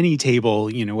at any table,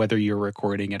 whether you're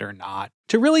recording it or not,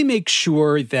 to really make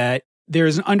sure that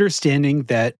there's an understanding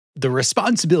that the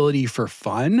responsibility for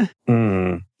fun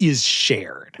is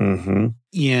shared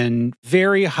in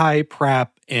very high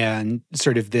prep and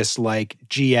sort of this like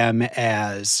GM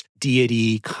as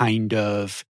deity kind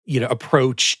of,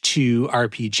 approach to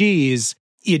RPGs.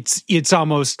 It's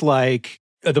almost like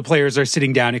the players are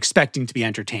sitting down expecting to be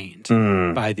entertained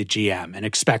by the GM and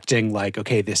expecting like,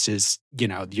 okay, this is,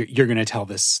 you're going to tell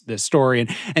this story.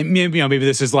 And maybe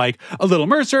this is like a little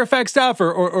Mercer effect stuff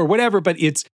or whatever, but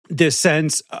it's this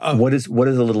sense of... What is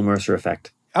a little Mercer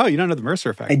effect? Oh, you don't know the Mercer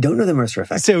effect? I don't know the Mercer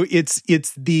effect. So it's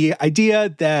the idea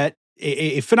that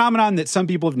a phenomenon that some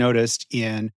people have noticed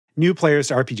in new players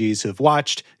to RPGs who have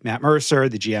watched Matt Mercer,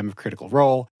 the GM of Critical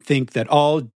Role, think that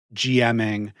all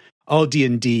GMing, all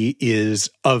D&D is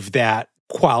of that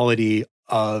quality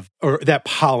of, or that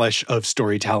polish of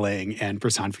storytelling and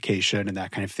personification and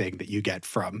that kind of thing that you get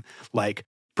from like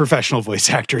professional voice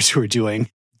actors who are doing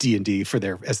D&D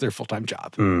as their full-time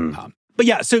job. But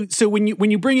yeah, so when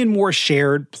you bring in more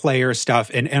shared player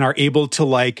stuff and are able to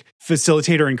like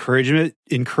facilitate or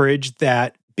encourage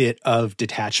that bit of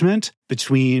detachment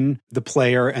between the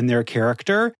player and their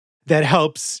character, that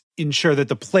helps ensure that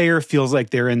the player feels like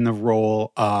they're in the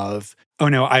role of, oh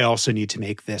no, I also need to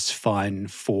make this fun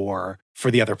for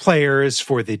the other players,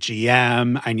 for the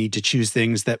GM. I need to choose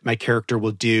things that my character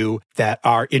will do that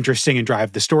are interesting and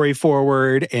drive the story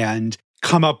forward and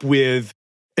come up with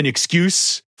an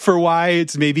excuse for why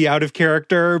it's maybe out of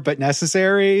character but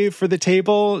necessary for the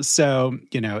table. So,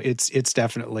 it's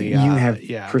definitely... you have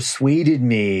persuaded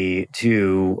me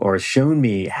to, or shown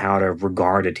me how to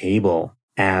regard a table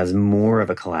as more of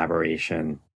a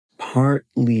collaboration,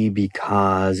 partly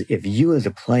because if you as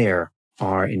a player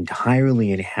are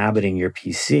entirely inhabiting your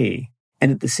PC,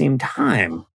 and at the same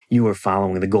time, you are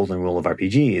following the golden rule of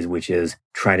RPGs, which is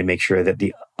try to make sure that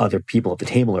the other people at the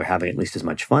table are having at least as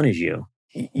much fun as you.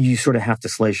 You sort of have to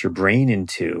slice your brain in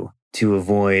two to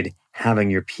avoid having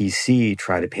your PC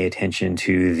try to pay attention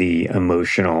to the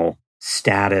emotional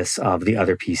status of the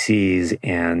other PCs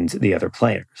and the other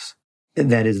players.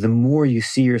 That is, the more you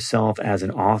see yourself as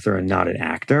an author and not an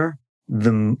actor,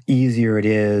 the easier it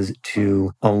is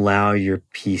to allow your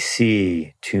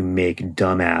PC to make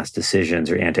dumbass decisions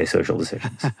or antisocial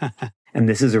decisions. And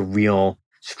this is a real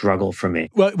struggle for me.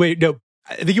 Well, wait, no.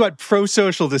 I think you want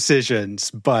pro-social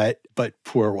decisions, but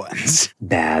poor ones.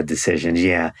 Bad decisions,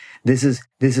 yeah. This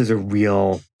is a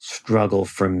real struggle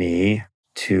for me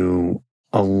to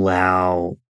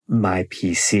allow my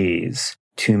PCs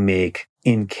to make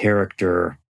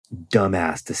in-character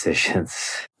dumbass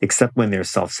decisions, except when they're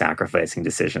self-sacrificing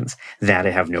decisions. That I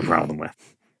have no problem with.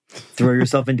 Throw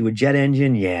yourself into a jet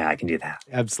engine? Yeah, I can do that.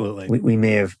 Absolutely. We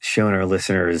may have shown our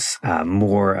listeners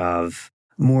more of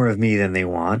me than they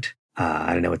want.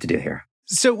 I don't know what to do here.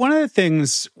 So one of the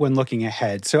things when looking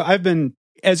ahead, so I've been,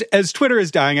 as Twitter is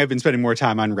dying, I've been spending more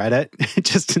time on Reddit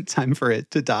just in time for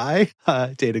it to die,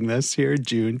 dating this here,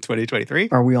 June 2023.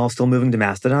 Are we all still moving to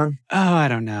Mastodon? Oh, I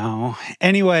don't know.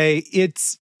 Anyway,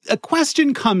 a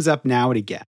question comes up now and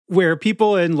again where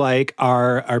people in like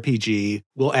our RPG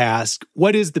will ask,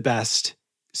 what is the best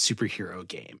superhero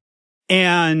game?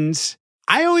 And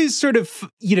I always sort of,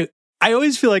 I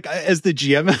always feel like as the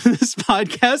GM of this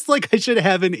podcast, like I should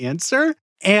have an answer.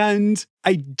 And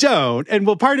I don't. And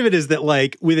well, part of it is that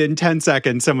like within 10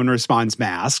 seconds, someone responds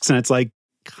masks. And it's like,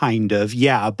 kind of,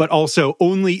 yeah. But also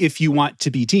only if you want to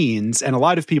be teens. And a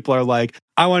lot of people are like,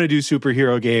 I want to do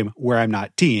superhero game where I'm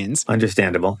not teens.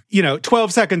 Understandable.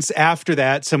 12 seconds after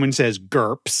that, someone says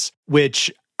GURPS,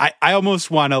 which I almost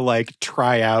want to like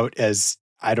try out as,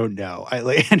 I don't know,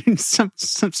 some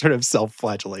sort of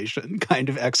self-flagellation kind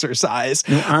of exercise.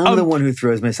 No, I'm the one who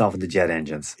throws myself into jet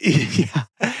engines. Yeah.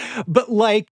 But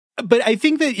I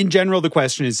think that in general, the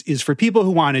question is for people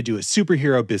who want to do a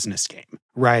superhero business game,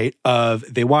 right?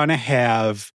 They want to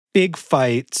have big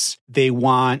fights. They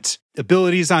want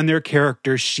abilities on their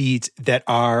character sheet that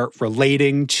are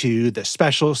relating to the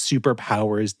special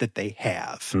superpowers that they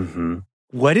have. Mm-hmm.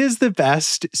 what is the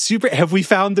best have we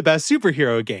found the best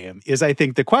superhero game is I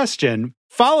think the question.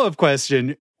 Follow-up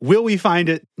question, will we find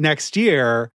it next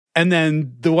year? And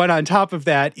then the one on top of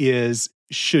that is,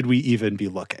 should we even be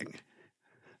looking?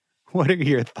 What are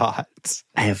your thoughts?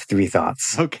 I have 3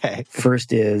 thoughts. Okay.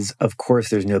 First is, of course,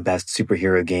 there's no best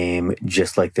superhero game,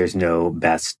 just like there's no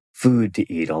best food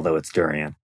to eat, although it's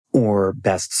durian, or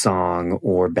best song,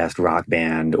 or best rock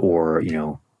band, or,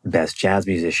 best jazz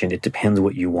musician. It depends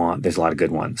what you want. There's a lot of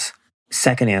good ones.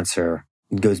 Second answer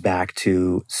goes back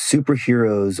to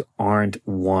superheroes aren't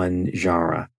one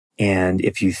genre. And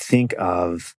if you think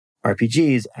of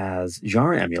RPGs as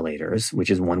genre emulators, which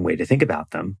is one way to think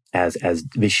about them, as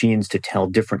machines to tell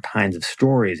different kinds of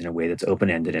stories in a way that's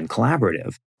open-ended and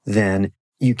collaborative, then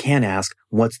you can ask,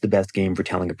 what's the best game for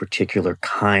telling a particular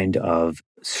kind of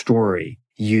story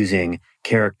using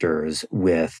characters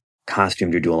with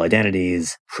costumed or dual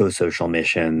identities, pro-social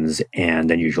missions, and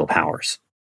unusual powers,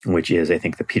 which is, I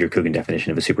think, the Peter Coogan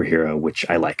definition of a superhero, which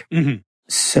I like. Mm-hmm.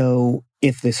 So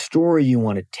if the story you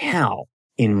want to tell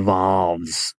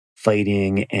involves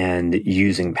fighting and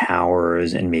using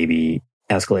powers and maybe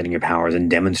escalating your powers and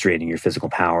demonstrating your physical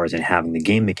powers and having the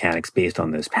game mechanics based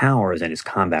on those powers and is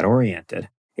combat oriented,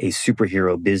 a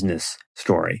superhero business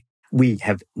story, we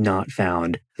have not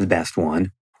found the best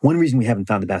one. One reason we haven't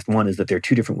found the best one is that there are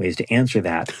 2 different ways to answer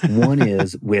that. One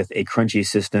is with a crunchy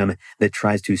system that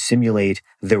tries to simulate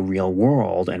the real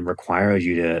world and requires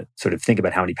you to sort of think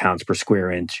about how many pounds per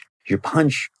square inch your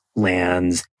punch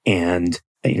lands and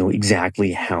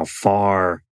exactly how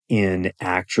far in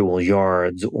actual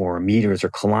yards or meters or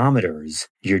kilometers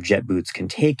your jet boots can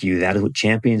take you. That is what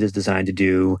Champions is designed to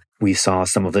do. We saw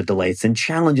some of the delights and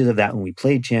challenges of that when we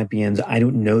played Champions. I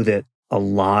don't know that a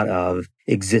lot of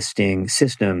existing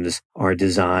systems are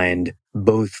designed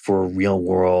both for real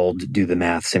world, do the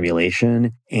math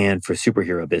simulation, and for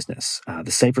superhero business.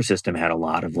 The Cypher system had a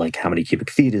lot of how many cubic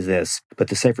feet is this? But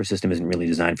the Cypher system isn't really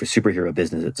designed for superhero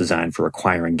business. It's designed for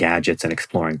acquiring gadgets and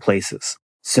exploring places.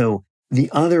 So the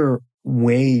other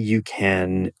way you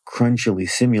can crunchily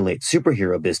simulate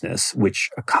superhero business, which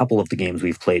a couple of the games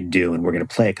we've played do, and we're going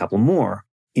to play a couple more,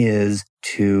 is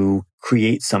to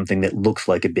create something that looks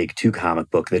like a Big Two comic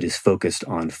book that is focused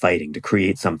on fighting, to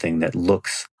create something that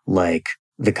looks like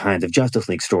the kinds of Justice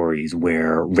League stories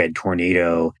where Red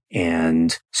Tornado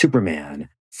and Superman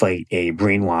fight a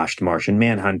brainwashed Martian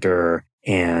Manhunter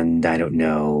and,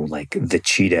 the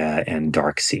Cheetah and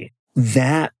Darkseid.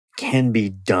 That can be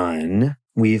done.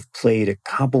 We've played a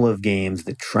couple of games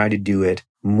that try to do it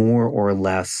more or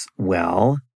less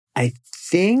well. I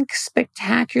think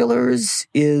Spectaculars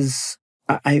is...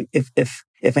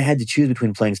 If I had to choose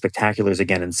between playing Spectaculars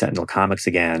again and Sentinel Comics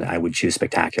again, I would choose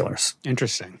Spectaculars.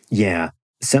 Interesting. Yeah.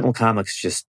 Sentinel Comics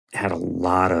just had a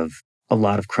lot of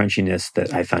crunchiness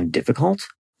that I found difficult,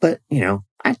 but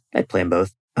I'd play them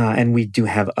both. And we do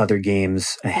have other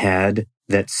games ahead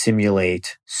that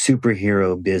simulate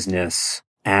superhero business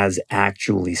as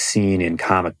actually seen in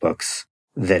comic books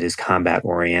that is combat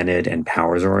oriented and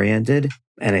powers oriented.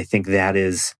 And I think that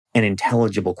is an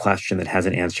intelligible question that has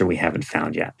an answer we haven't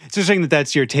found yet. It's interesting that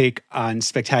that's your take on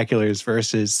Spectaculars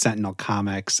versus Sentinel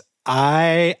Comics.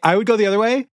 I would go the other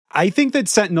way. I think that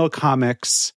Sentinel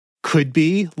Comics could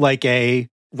be a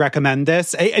recommend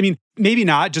this. I mean, maybe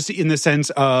not just in the sense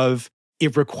of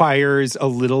it requires a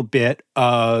little bit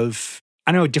of,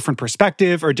 a different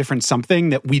perspective or different something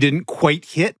that we didn't quite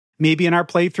hit maybe in our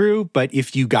playthrough, but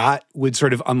if you would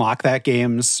sort of unlock that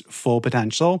game's full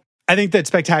potential. I think that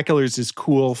Spectaculars is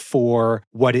cool for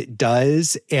what it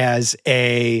does as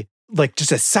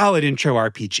just a solid intro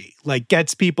RPG,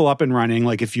 gets people up and running.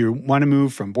 If you want to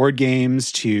move from board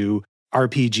games to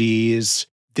RPGs,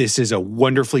 this is a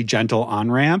wonderfully gentle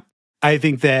on-ramp. I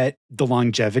think that the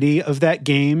longevity of that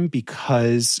game,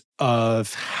 because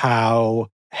of how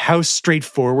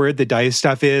straightforward the dice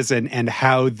stuff is and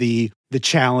how the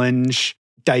challenge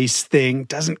dice thing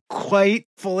doesn't quite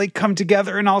fully come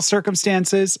together in all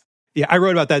circumstances. Yeah, I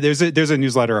wrote about that. There's a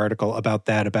newsletter article about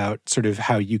that, about sort of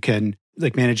how you can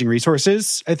managing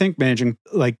resources, I think, managing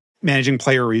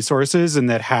player resources, and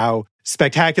that how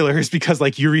Spectaculars, because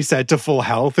you reset to full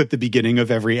health at the beginning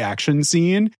of every action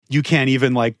scene, you can't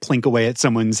even plink away at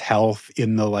someone's health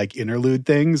in the interlude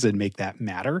things and make that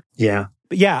matter. Yeah.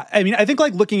 But yeah, I mean, I think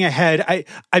looking ahead,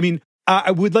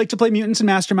 I would like to play Mutants and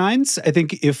Masterminds. I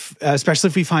think especially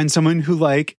if we find someone who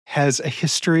has a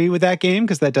history with that game,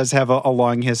 because that does have a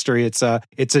long history.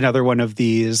 It's another one of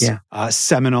these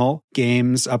seminal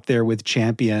games up there with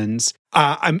Champions.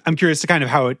 I'm curious to kind of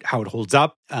how it holds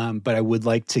up, but I would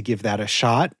like to give that a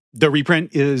shot. The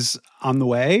reprint is on the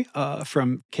way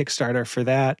from Kickstarter for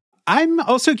that. I'm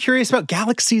also curious about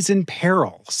Galaxies in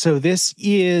Peril. So this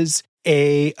is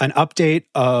an update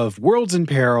of Worlds in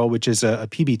Peril, which is a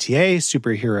PBTA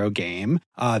superhero game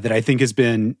that I think has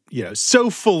been, so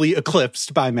fully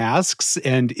eclipsed by Masks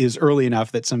and is early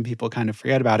enough that some people kind of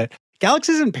forget about it.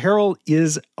 Galaxies in Peril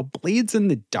is a Blades in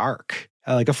the Dark,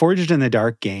 like a Forged in the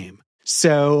Dark game.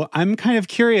 So I'm kind of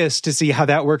curious to see how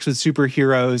that works with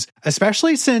superheroes,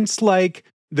 especially since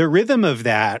the rhythm of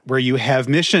that, where you have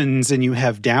missions and you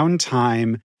have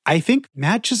downtime, I think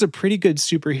matches a pretty good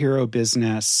superhero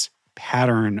business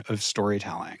pattern of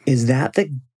storytelling. Is that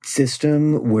the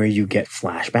system where you get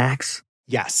flashbacks?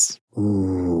 Yes.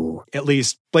 Ooh. At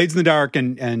least Blades in the Dark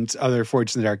and other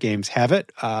Forged in the Dark games have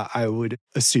it. I would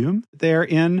assume they're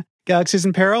in Galaxies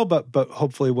in Peril, but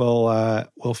hopefully we'll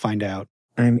find out.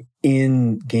 I'm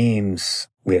in games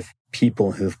with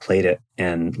people who've played it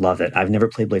and love it. I've never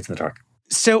played Blades in the Dark.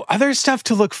 So other stuff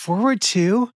to look forward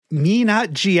to, me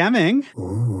not GMing.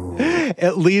 Ooh.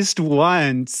 At least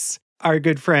once. Our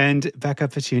good friend Becca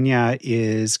Petunia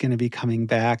is going to be coming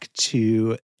back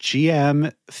to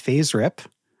GM Phase Rip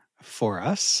for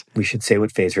us. We should say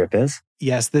what Phase Rip is.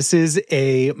 Yes, this is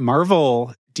a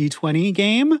Marvel D20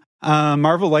 game,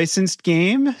 Marvel licensed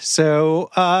game. So,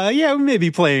 we may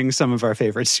be playing some of our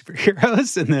favorite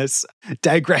superheroes in this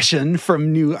digression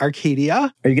from New Arcadia.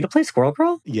 Are you going to play Squirrel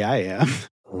Girl? Yeah, I am.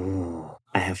 Ooh,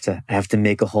 I have to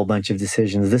make a whole bunch of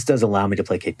decisions. This does allow me to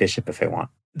play Kate Bishop if I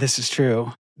want. This is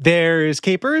true. There's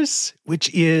Capers,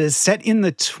 which is set in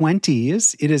the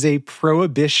 20s. It is a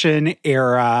Prohibition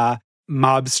era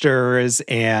mobsters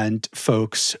and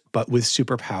folks, but with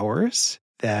superpowers.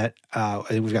 That I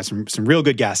think we've got some real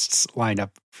good guests lined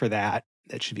up for that.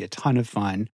 That should be a ton of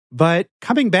fun. But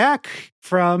coming back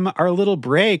from our little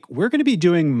break, we're going to be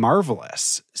doing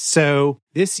Marvelous. So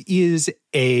this is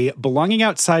a belonging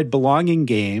outside belonging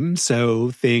game. So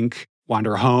think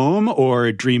Wander Home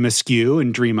or Dream Askew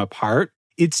and Dream Apart.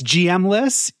 It's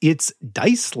GM-less, it's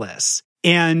dice-less,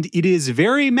 and it is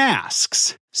very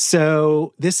Masks.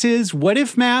 So this is what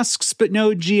if Masks, but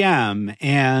no GM.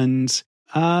 And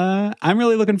I'm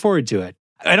really looking forward to it.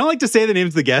 I don't like to say the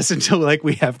names of the guests until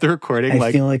we have the recording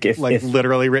I feel like if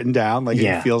literally written down.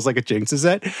 It feels like it jinxes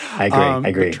it. I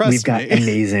agree. We've got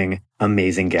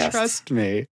amazing guests. Trust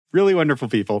me. Really wonderful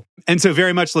people. And so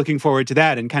very much looking forward to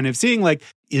that and kind of seeing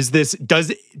does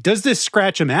this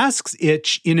scratch a Masks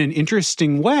itch in an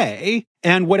interesting way?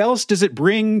 And what else does it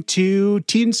bring to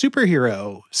teen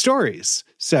superhero stories?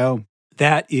 So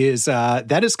that is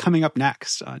coming up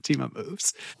next on Team Up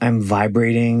Moves. I'm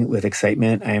vibrating with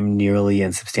excitement. I am nearly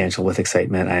insubstantial with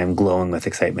excitement. I am glowing with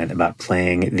excitement about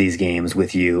playing these games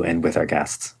with you and with our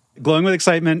guests. Glowing with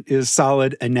excitement is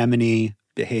solid anemone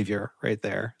behavior right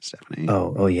there, Stephanie.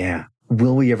 Oh yeah.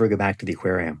 Will we ever go back to the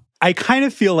aquarium? I kind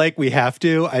of feel like we have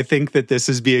to. I think that this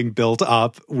is being built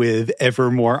up with ever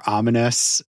more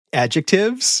ominous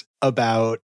adjectives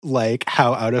about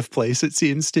how out of place it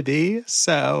seems to be.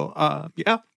 So,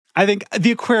 I think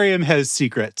the aquarium has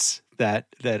secrets that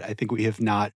I think we have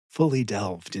not fully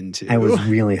delved into. I was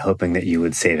really hoping that you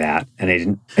would say that,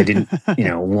 and I didn't,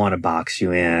 want to box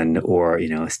you in or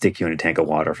stick you in a tank of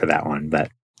water for that one. But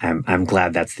I'm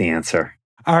glad that's the answer.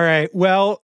 All right.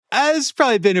 Well, it's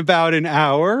probably been about an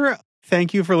hour.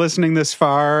 Thank you for listening this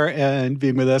far and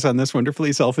being with us on this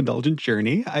wonderfully self-indulgent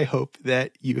journey. I hope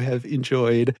that you have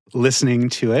enjoyed listening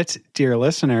to it, dear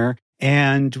listener.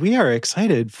 And we are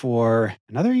excited for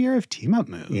another year of Team Up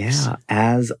Moves. Yeah.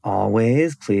 As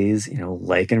always, please,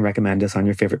 like and recommend us on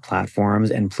your favorite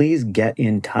platforms. And please get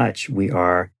in touch. We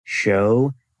are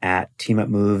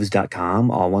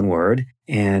show@teamupmoves.com, all one word.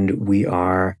 And we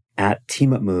are at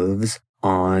Team Up Moves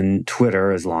on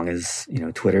Twitter, as long as,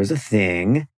 Twitter is a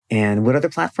thing. And what other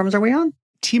platforms are we on?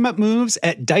 Team Up Moves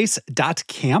at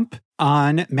dice.camp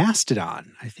on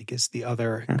Mastodon, I think is the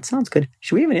other. That sounds good.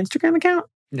 Should we have an Instagram account?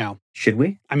 No. Should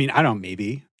we? I mean, I don't,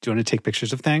 maybe. Do you want to take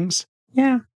pictures of things?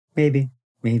 Yeah, maybe.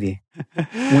 Once we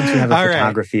have a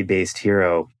photography-based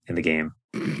hero in the game,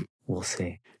 we'll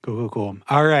see. Cool.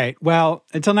 All right. Well,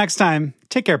 until next time,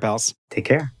 take care, pals. Take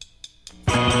care.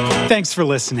 Thanks for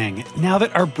listening. Now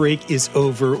that our break is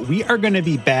over, we are going to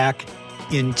be back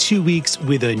in 2 weeks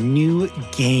with a new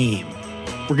game.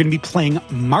 We're going to be playing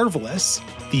Marvelous,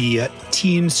 the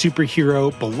teen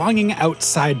superhero belonging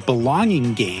outside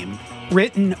belonging game,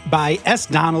 written by S.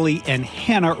 Donnelly and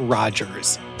Hannah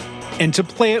Rogers. And to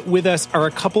play it with us are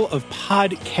a couple of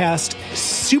podcast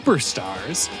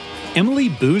superstars, Emily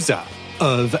Buza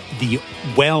of the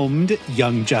Whelmed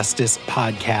Young Justice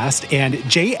podcast, and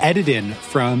Jay Edidin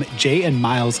from Jay and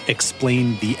Miles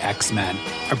Explain the X-Men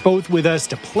are both with us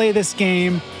to play this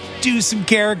game, do some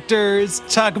characters,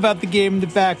 talk about the game, the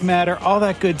back matter, all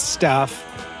that good stuff.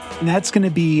 And that's going to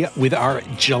be with our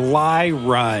July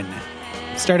run,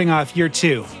 starting off year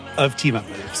 2 of Team Up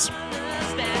Moves.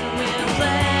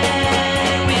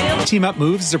 Team Up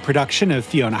Moves is a production of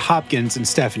Fiona Hopkins and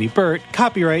Stephanie Burt,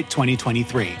 copyright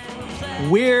 2023.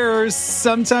 We're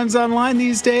sometimes online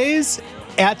these days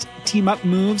at Team Up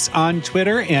Moves on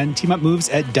Twitter and Team Up Moves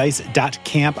at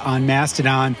dice.camp on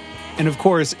Mastodon. And of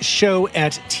course, show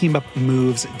at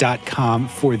teamupmoves.com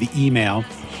for the email.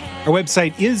 Our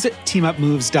website is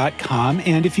teamupmoves.com,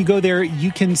 and if you go there,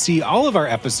 you can see all of our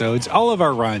episodes, all of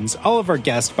our runs, all of our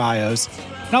guest bios,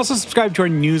 and also subscribe to our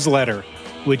newsletter,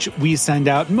 which we send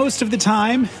out most of the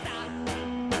time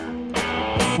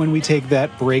when we take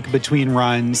that break between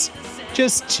runs,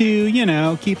 just to,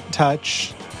 keep in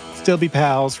touch, still be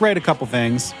pals, write a couple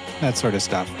things, that sort of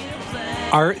stuff.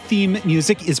 Our theme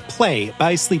music is Play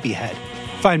by Sleepyhead.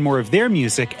 Find more of their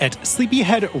music at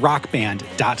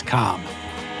sleepyheadrockband.com.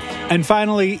 And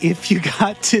finally, if you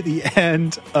got to the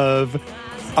end of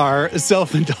our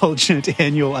self-indulgent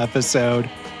annual episode,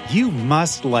 you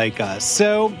must like us.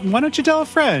 So why don't you tell a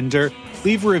friend or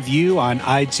leave a review on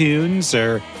iTunes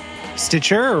or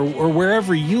Stitcher or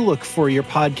wherever you look for your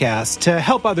podcast to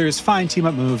help others find Team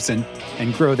Up Moves and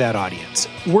grow that audience.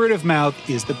 Word of mouth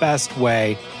is the best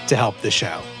way to help the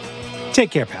show.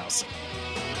 Take care, pals.